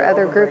do on your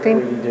other grouping?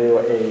 We can do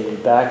a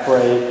back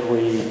break.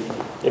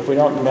 If we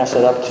don't mess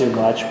it up too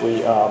much,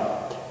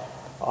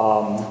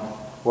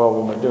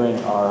 when we're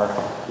doing our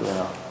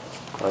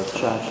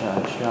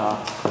cha-cha-cha,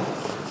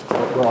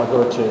 we'll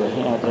go to a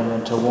hand and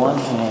then to one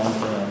hand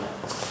and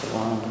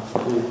 1,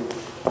 2.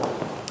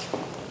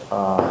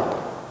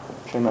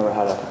 Trying to remember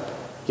how to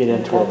get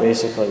into it.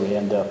 Basically, we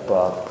end up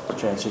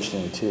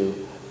transitioning to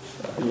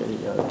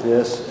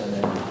this and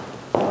then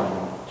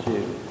 1,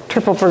 2.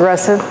 Triple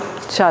progressive,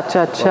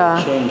 cha-cha-cha.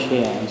 Well, change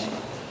hands.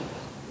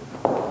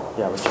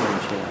 Yeah, we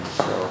change hands.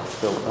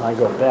 So when I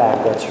go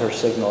back, that's her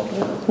signal.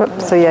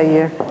 So yeah,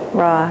 you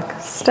rock,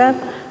 step,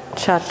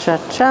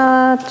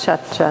 cha-cha-cha,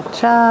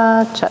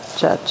 cha-cha-cha,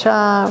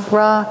 cha-cha-cha,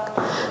 rock,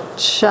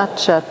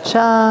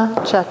 cha-cha-cha,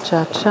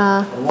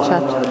 cha-cha-cha. And one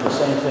of the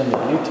same thing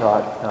that you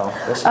taught. No,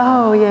 this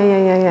hand.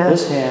 Yeah.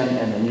 This hand,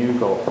 and then you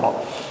go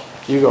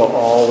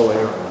all the way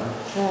around.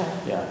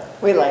 Yeah.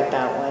 We like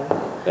that one.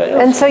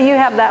 And so you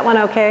have that one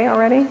okay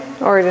already,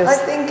 or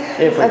just? I think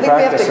if we we have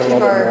practice to a keep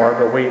little bit more,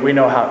 but we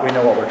know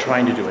what we're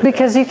trying to do with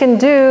because you can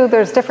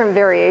there's different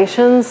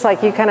variations.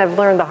 Like you kind of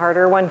learn the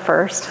harder one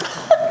first,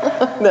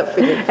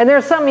 and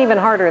there's some even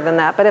harder than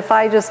that. But if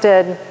I just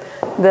did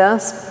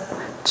this,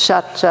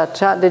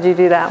 cha-cha-cha. Did you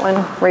do that one,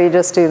 where you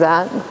just do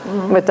that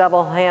with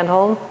double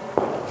handhold?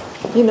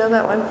 You know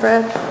that one,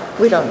 Fred?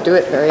 We don't do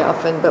it very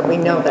often, but we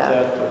know that.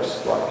 That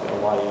looks like a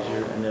lot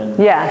easier. And then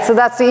Yeah, so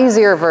that's the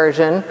easier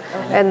version.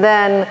 Okay. And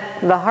then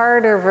the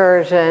harder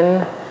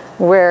version,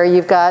 where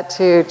you've got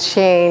to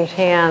change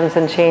hands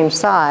and change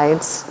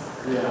sides.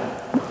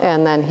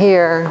 And then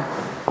here,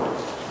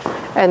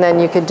 and then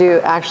you could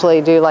actually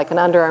do like an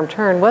underarm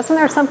turn. Wasn't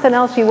there something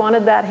else you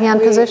wanted that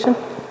hand position?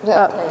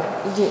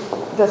 Okay,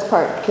 this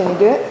part, can you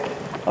do it?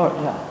 Oh,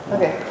 yeah.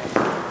 Okay.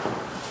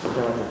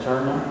 You want to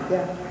turn now?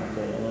 Yeah.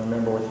 Okay, and then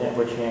remember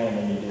which hand,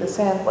 and then you do This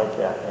hand. like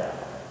that,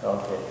 yeah.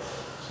 Okay,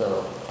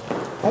 so.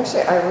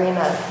 Actually,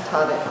 Irina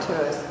taught it to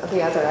us,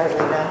 the other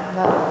Irina,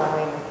 not the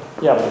Irina.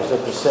 Yeah, but is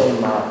it the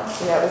same,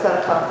 Yeah, it was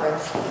at a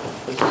conference.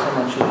 it's the same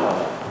one she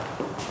taught?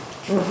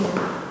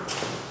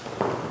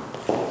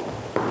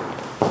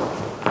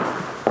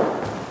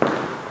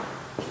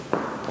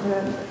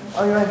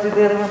 Oh, you want to do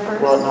the other one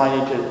first? Well, no, I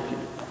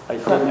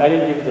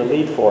didn't give you the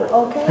lead for it.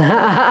 Okay.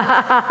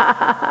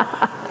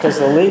 Because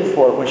the lead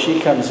for it, when she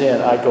comes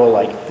in, I go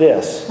like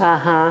this,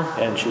 Uh-huh.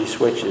 and she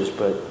switches,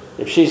 but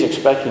if she's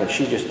expecting it,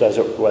 she just does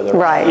it whether,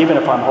 Right. even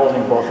if I'm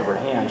holding both of her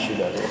hands, she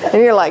does it.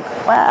 And you're like,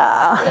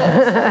 wow,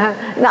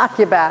 knock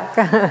you back.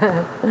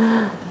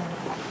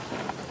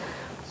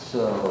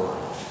 So,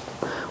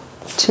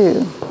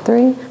 2,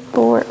 3,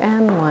 4,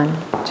 and 1.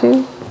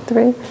 2,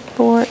 3,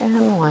 4,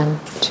 and 1.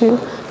 2,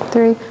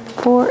 3,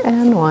 4,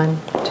 and 1.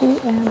 2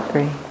 and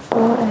 3,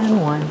 4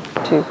 and 1.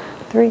 2,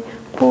 3,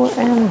 4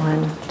 and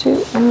 1.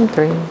 2 and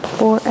 3,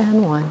 4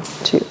 and 1.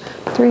 2,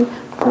 3,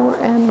 4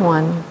 and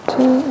 1.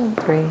 2 and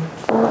 3,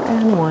 4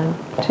 and 1.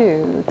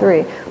 2,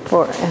 3,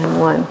 4 and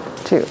 1.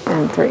 2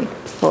 and 3,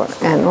 4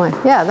 and 1.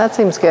 Yeah, that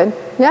seems good.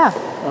 Yeah,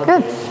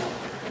 good.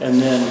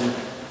 and then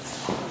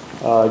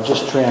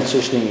just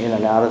transitioning in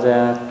and out of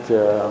that.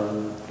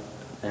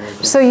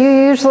 So you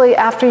usually,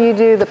 after you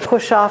do the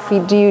push off,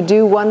 do you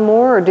do one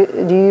more, or do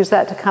you use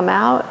that to come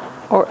out?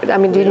 Or, I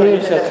mean, do you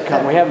need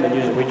We haven't been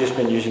using it, we've just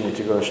been using it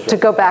to go straight. to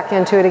go back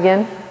into it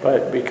again?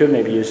 But we could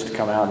maybe use it to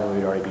come out and then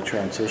we'd already be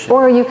transitioning.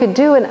 Or you could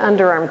do an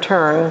underarm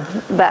turn,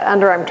 that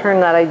underarm turn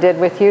that I did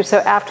with you. So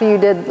after you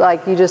did,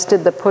 like, you just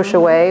did the push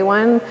away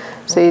one,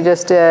 so you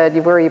just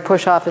did where you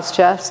push off his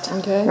chest,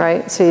 Okay.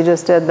 right? So you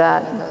just did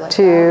that, Like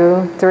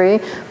 2, 3,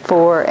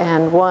 4,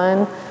 and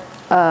 1.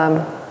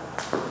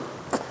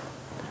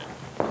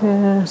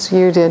 So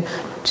you did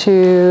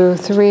 2,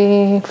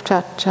 3,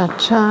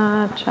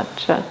 cha-cha-cha,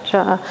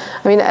 cha-cha-cha.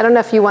 I mean, I don't know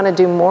if you want to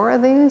do more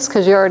of these,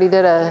 because you already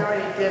did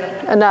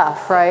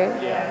enough, right?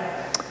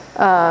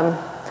 Yeah.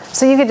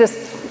 So you could just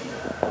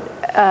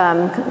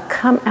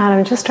come out.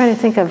 I'm just trying to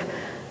think of,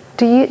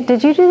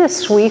 did you do the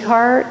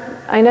sweetheart?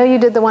 I know you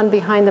did the one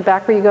behind the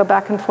back where you go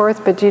back and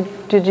forth, but did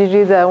you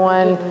do the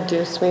one Didn't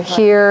do sweetheart.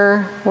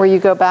 here where you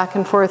go back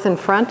and forth in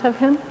front of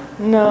him?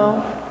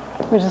 No.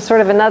 Which is sort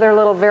of another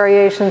little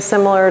variation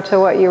similar to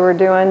what you were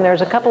doing.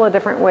 There's a couple of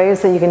different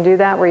ways that you can do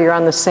that, where you're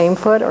on the same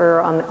foot or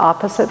on the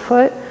opposite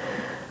foot,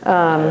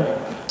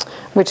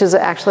 which is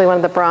actually one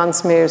of the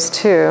bronze moves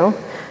too.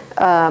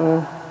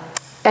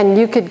 And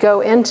you could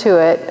go into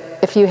it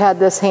if you had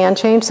this hand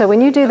change. So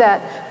when you do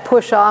that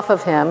push off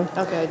of him,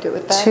 Okay, I do it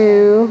with that.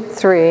 2,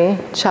 3,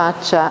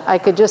 cha-cha, I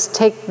could just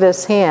take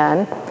this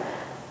hand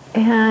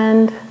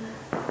and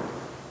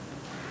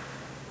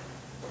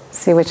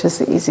see which is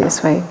the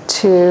easiest way.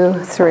 2,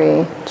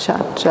 3,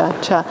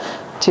 cha-cha-cha,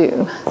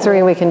 2,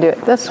 3. We can do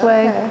it this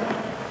way. Okay.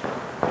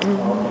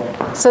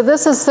 So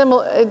this is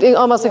similar,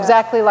 almost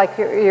exactly like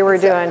you were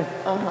doing.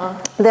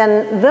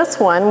 Then this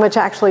one, which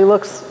actually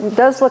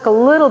does look a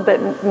little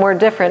bit more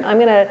different, I'm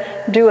going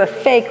to do a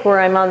fake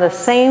where I'm on the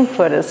same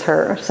foot as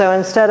her. So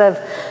instead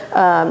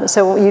of,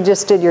 so you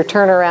just did your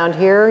turnaround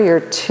here,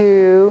 your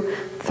 2,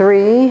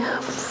 3,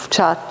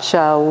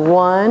 cha-cha,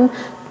 1,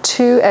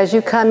 2. As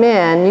you come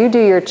in, you do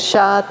your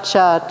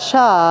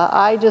cha-cha-cha.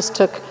 I just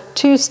took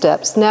 2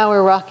 steps. Now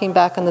we're rocking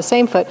back on the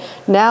same foot.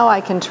 Now I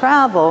can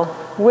travel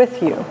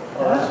with you.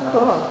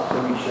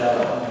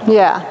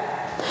 Yeah.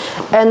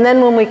 And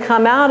then when we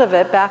come out of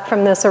it, back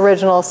from this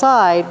original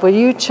side, when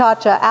you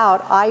cha-cha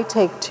out, I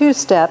take 2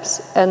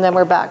 steps, and then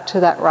we're back to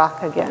that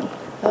rock again.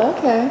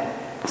 Okay.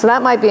 So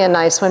that might be a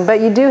nice one,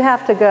 but you do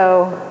have to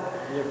go,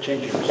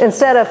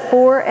 instead of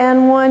 4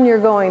 and 1, you're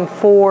going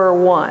 4,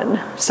 1.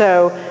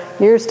 So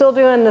you're still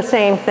doing the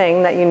same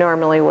thing that you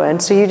normally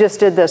would. So you just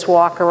did this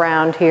walk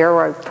around here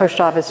where I pushed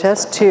off his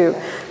chest. 2,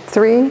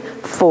 3,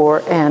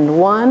 4, and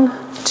 1.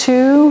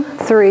 2,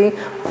 3,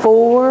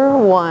 4,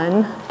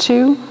 1,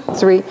 2,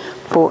 3,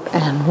 4,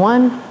 and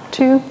 1,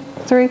 2,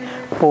 3,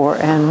 4,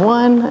 and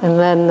 1. And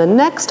then the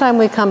next time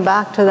we come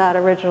back to that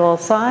original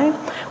side,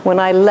 when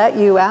I let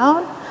you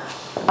out,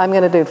 I'm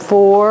going to do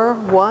 4,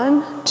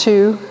 1,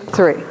 2,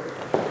 3.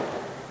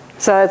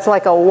 So it's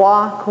like a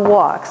walk,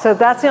 walk. So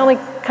that's the only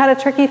kind of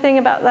tricky thing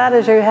about that,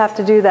 is you have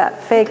to do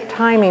that fake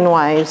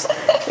timing-wise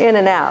in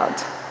and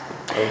out.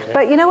 Okay.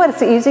 But you know what,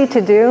 it's easy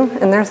to do,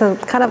 and there's a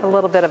kind of a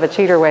little bit of a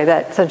cheater way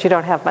that since you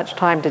don't have much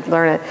time to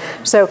learn it.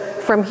 So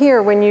from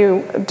here, when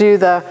you do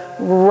the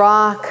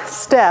rock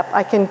step,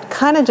 I can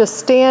kind of just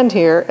stand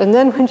here, and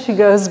then when she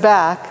goes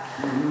back,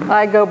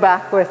 I go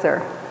back with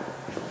her.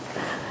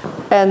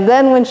 And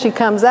then when she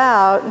comes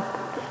out,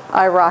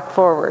 I rock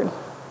forward.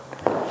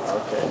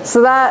 Okay.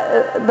 So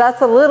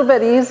that's a little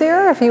bit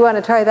easier if you want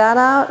to try that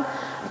out.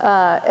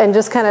 And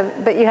just kind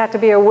of, but you have to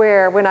be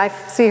aware, when I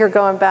see her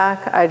going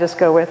back, I just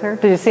go with her.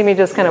 Did you see me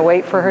just kind of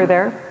wait for her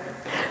there?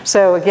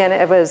 So again,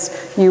 it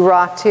was, you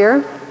rocked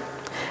here.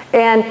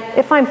 And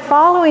if I'm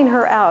following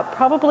her out,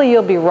 probably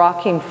you'll be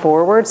rocking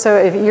forward. So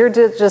if you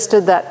just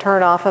did that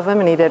turn off of him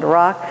and he did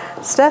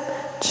rock, step,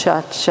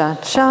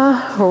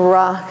 cha-cha-cha,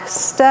 rock,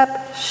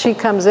 step. She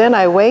comes in,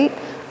 I wait.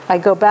 I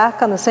go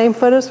back on the same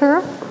foot as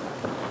her.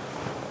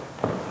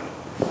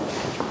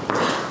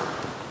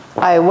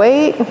 I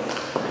wait.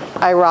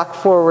 I rock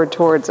forward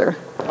towards her.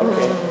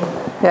 Okay.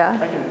 Yeah?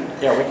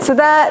 Yeah, we can. So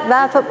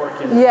that's a,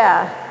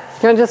 yeah.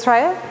 You want to just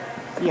try it?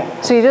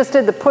 Yeah. So you just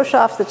did the push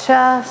off the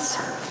chest.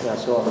 Yeah,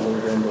 so I'll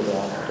move into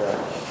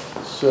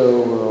that.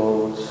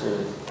 So let's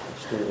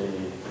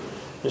see,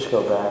 just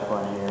go back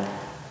one here.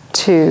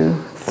 2,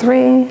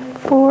 3,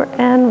 4,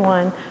 and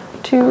 1,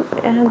 2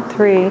 and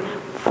 3,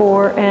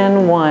 4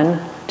 and 1,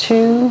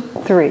 2,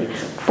 3,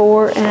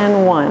 4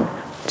 and 1,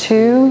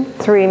 2,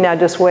 3. Now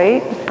just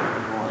wait.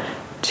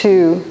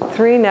 2,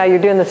 3. Now you're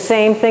doing the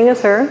same thing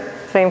as her,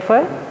 same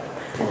foot.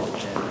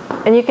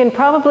 And you can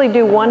probably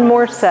do one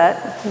more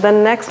set.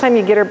 Then next time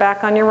you get her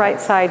back on your right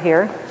side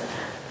here,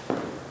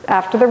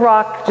 after the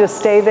rock, just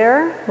stay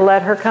there,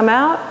 let her come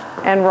out,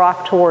 and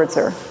rock towards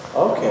her.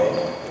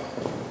 Okay.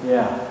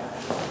 Yeah.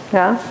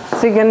 Yeah?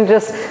 So you can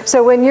just,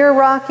 so when you're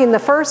rocking, the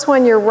first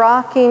one you're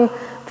rocking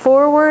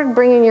forward,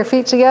 bringing your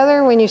feet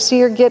together. When you see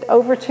her get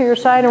over to your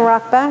side and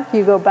rock back,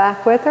 you go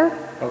back with her.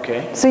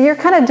 Okay. So you're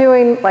kind of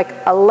doing like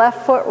a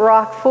left foot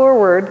rock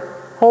forward,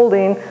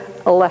 holding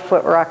a left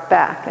foot rock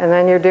back. And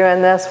then you're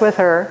doing this with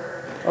her.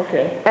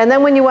 Okay. And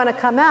then when you want to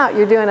come out,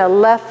 you're doing a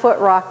left foot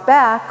rock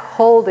back,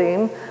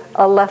 holding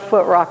a left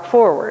foot rock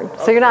forward.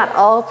 So you're not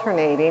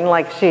alternating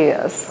like she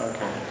is.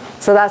 Okay.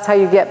 So that's how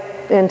you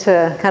get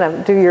into kind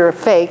of do your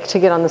fake to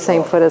get on the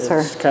same foot as her.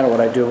 It's kind of what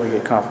I do when we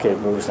get complicated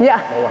moves. Yeah.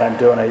 I know what I'm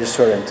doing. I just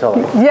sort of until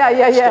I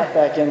Yeah. step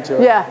back into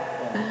it.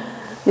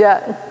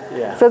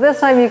 Yeah. So this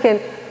time you can,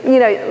 you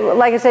know,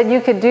 like I said,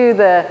 you could do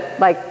the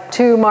like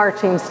 2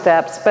 marching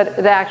steps, but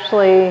it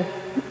actually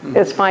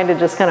is fine to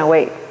just kind of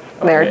wait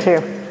there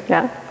too.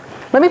 Yeah.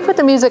 Let me put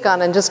the music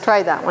on and just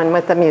try that one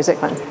with the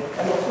music one.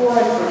 And before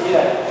I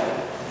forget,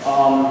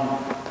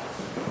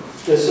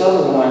 this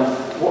other one.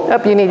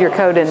 Oh, you need your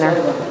code in there.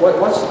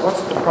 What's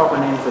the proper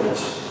name for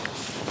this?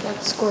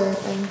 That square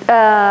thing.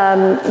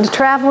 The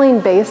traveling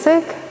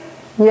basic.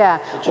 Yeah.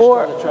 Just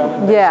called the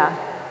traveling basic? Yeah.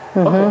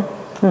 Okay.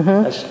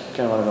 I just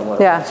kind of want to know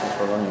what it is since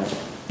we're learning it.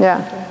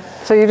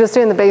 Yeah. So you're just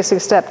doing the basic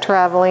step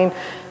traveling,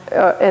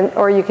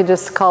 or you could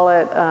just call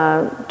it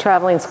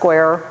traveling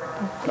square,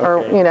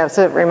 or you know,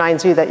 so it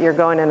reminds you that you're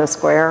going in a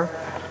square,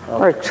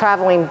 or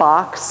traveling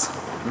box.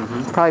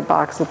 Probably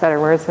box is a better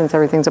word since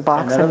everything's a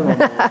box. And then when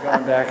we're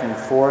going back and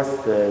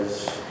forth,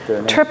 there's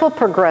triple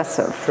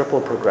progressive.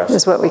 Triple progressive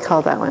is what we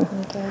call that one.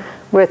 Okay.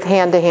 With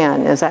hand to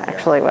hand is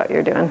actually what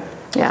you're doing.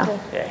 Yeah. Okay.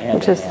 Yeah,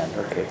 hand to hand.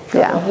 Okay.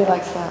 Yeah. He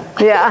likes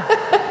that. Yeah.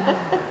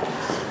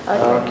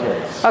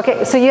 Okay.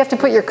 Okay, so you have to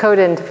put your code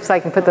in so I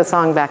can put the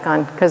song back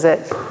on because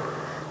it's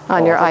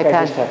on your I think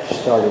iPad. I just have to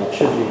start it. It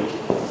should be.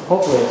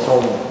 Hopefully it's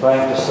holding, but I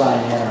have to sign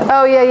in.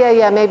 Oh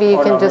yeah. Maybe you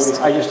can no, just.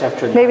 maybe I just have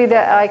to. Maybe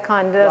the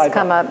icon does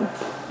come up.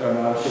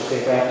 No, I should say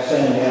if I have to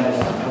send it in as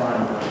I'm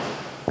trying.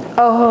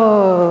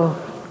 Oh.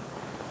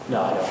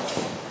 No, I don't.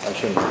 I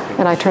shouldn't.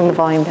 And I turn the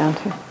volume down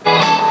too. Okay.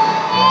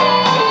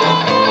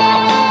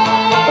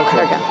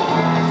 There we go.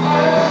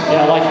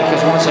 Yeah, I like it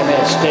because once I'm in,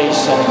 it stays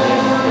setting in.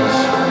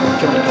 It's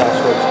too many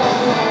passwords.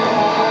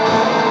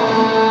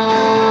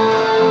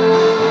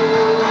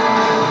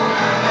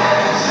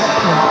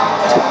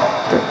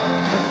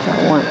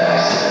 One.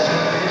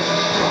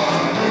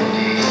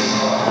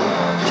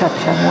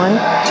 Cha-cha, 1,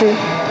 2,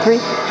 3.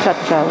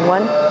 Cha-cha,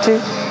 1, 2,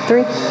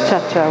 3.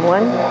 Cha-cha,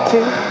 1,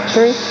 2,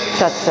 3.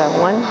 Cha-cha,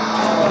 1,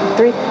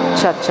 3.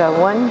 Cha-cha,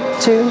 1,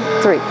 2,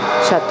 3.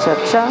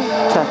 Cha-cha-cha,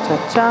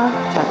 cha-cha-cha,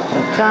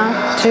 cha-cha-cha,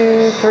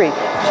 2, 3.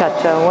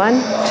 Cha-cha,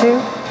 1, 2,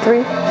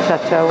 3.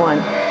 Cha-cha, 1,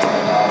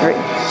 3.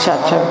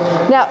 Cha-cha.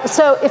 Now,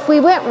 so if we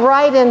went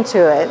right into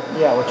it,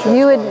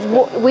 you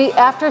would,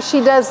 after she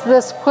does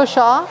this push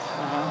off,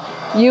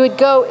 you would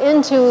go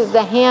into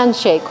the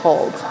handshake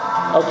hold.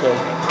 Okay.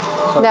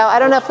 Now, I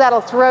don't know if that'll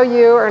throw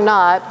you or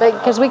not, but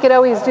because we could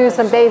always do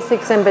some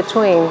basics in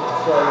between.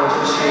 So we'll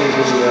just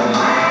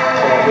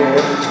do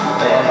the,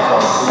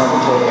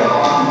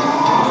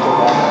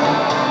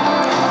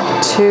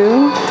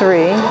 2,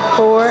 3,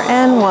 4,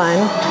 and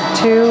 1.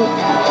 2,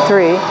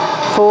 3,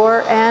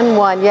 4, and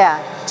 1.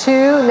 Yeah.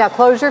 2. Now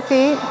close your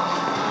feet.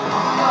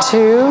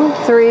 2,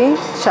 3.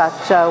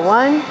 Cha-cha.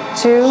 1,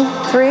 2,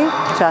 3.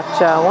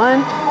 Cha-cha.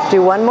 1.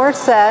 Do one more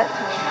set.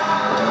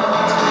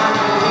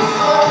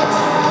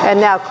 And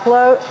now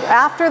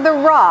after the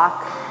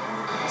rock,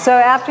 so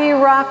after you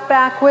rock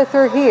back with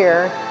her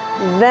here,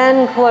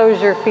 then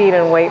close your feet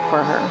and wait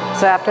for her.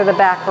 So after the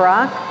back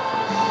rock,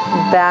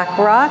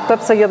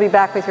 oops, so you'll be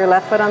back with your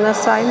left foot on this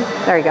side.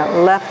 There you go,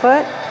 left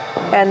foot,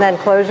 and then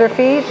close your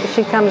feet.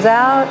 She comes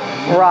out,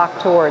 rock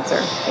towards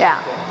her.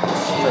 Yeah.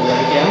 Try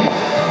that again.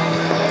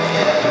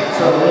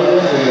 So lean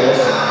into this.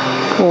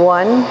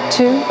 1,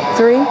 2,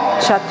 3,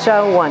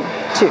 cha-cha, 1,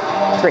 2,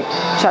 3,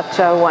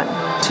 cha-cha, 1,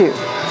 2,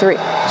 3,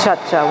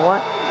 cha-cha,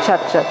 1,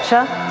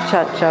 cha-cha-cha,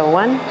 cha-cha,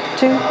 1,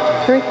 2,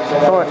 3,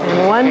 4,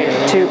 and 1,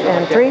 2,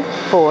 and 3,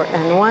 4,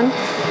 and 1.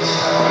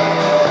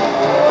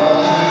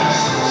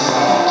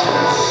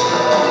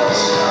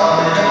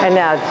 And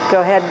now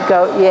go ahead,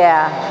 go,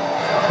 yeah.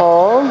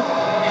 Hold,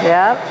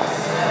 yep.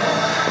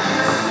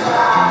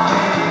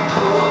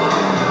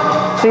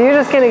 So you're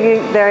just gonna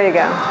get, there you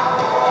go.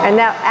 And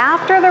now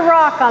after the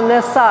rock on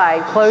this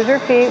side, close your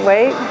feet,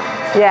 wait,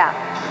 yeah.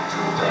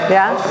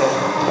 Yeah?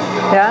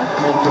 Yeah?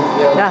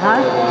 Uh-huh.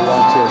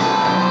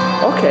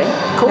 Okay,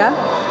 cool. Yeah?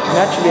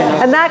 That should be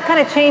enough. And that kind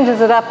of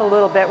changes it up a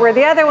little bit, where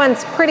the other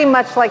one's pretty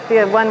much like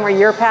the one where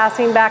you're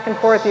passing back and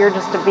forth, you're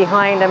just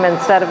behind them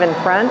instead of in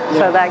front,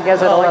 so that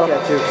gives it a little. I like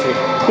that too, see.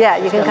 Yeah,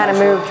 you can kind of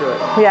move. To it.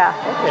 Yeah.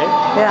 Okay.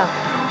 Yeah.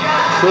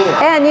 Cool.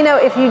 And you know,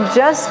 if you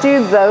just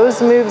do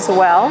those moves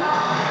well,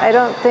 I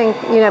don't think,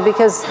 you know,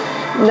 because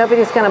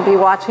nobody's going to be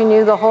watching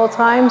you the whole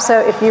time, so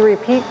if you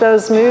repeat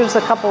those moves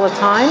a couple of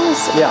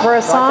times for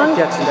a song. I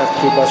think that's enough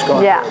to keep us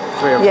going for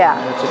 3 or 4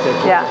 minutes if they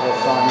keep the whole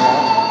song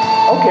out.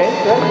 Okay,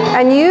 good.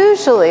 And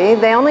usually,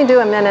 they only do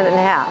a minute and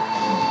a half.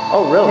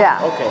 Oh, really?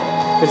 Yeah. Okay.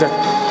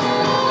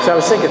 So I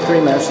was thinking 3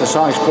 minutes, the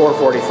song is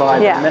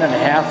 4:45, Yeah. a minute and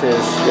a half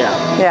is,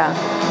 Yeah.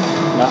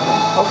 nothing.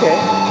 Okay.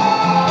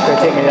 It's going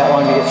to take me that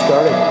long to get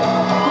started.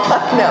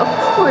 No,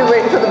 we're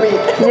waiting for the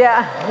beat.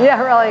 Yeah,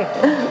 really.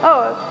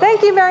 Oh,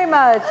 thank you very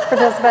much,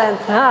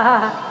 participants.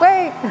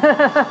 Wait.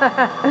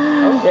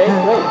 Okay,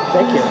 great.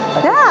 Thank you.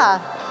 Yeah,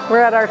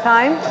 we're at our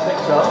time. I think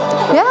so.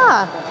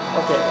 Yeah.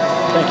 Okay,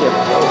 thank you.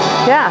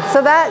 Yeah,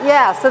 so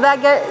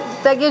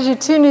that gives you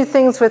 2 new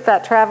things with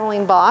that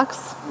traveling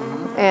box.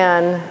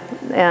 And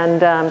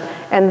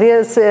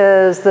this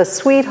is the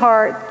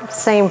sweetheart,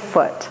 same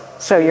foot.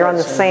 So you're on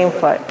the same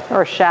foot,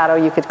 or shadow,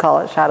 you could call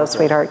it shadow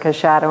sweetheart, because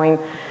shadowing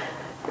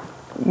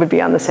would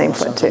be on the same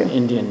foot too. An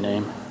Indian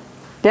name.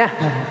 Yeah.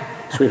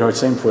 Sweetheart,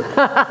 same foot.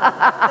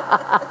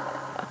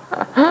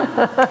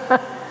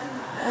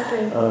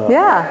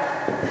 Yeah.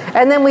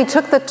 And then we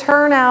took the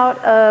turn out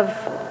of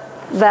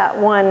that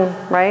one,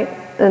 right?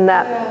 And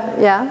that,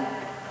 yeah.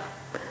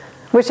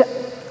 Which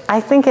I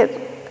think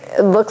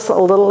it looks a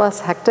little less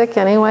hectic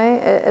anyway.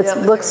 It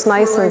looks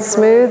nice and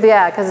smooth.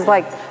 Yeah, because it's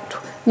like,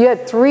 you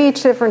had 3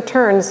 different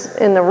turns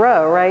in the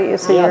row, right?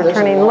 So you're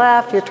turning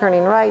left, you're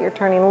turning right, you're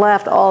turning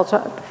left,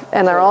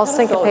 and they're all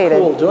syncopated.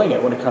 It's cool doing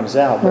it when it comes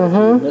out, but if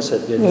you miss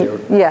it, then you're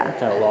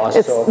kind of lost.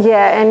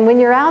 Yeah, and when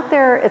you're out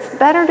there, it's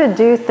better to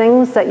do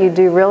things that you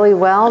do really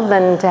well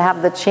than to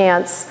have the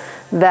chance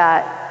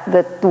that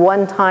the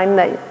one time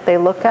that they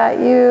look at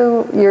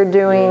you, you're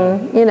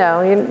doing,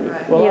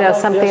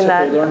 something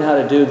that. If we learn how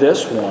to do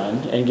this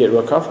one and get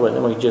real comfortable with it,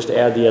 then we can just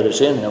add the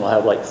others in, and we'll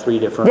have like 3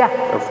 different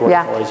or 4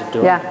 different ways of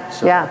doing it.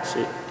 So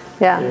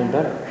even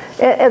better.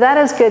 That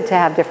is good to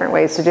have different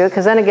ways to do it,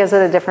 because then it gives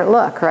it a different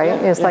look,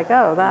 right? It's like,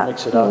 oh, that.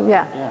 Mix it up.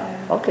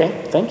 Yeah. Okay,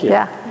 thank you.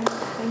 Yeah.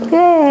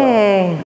 Yay.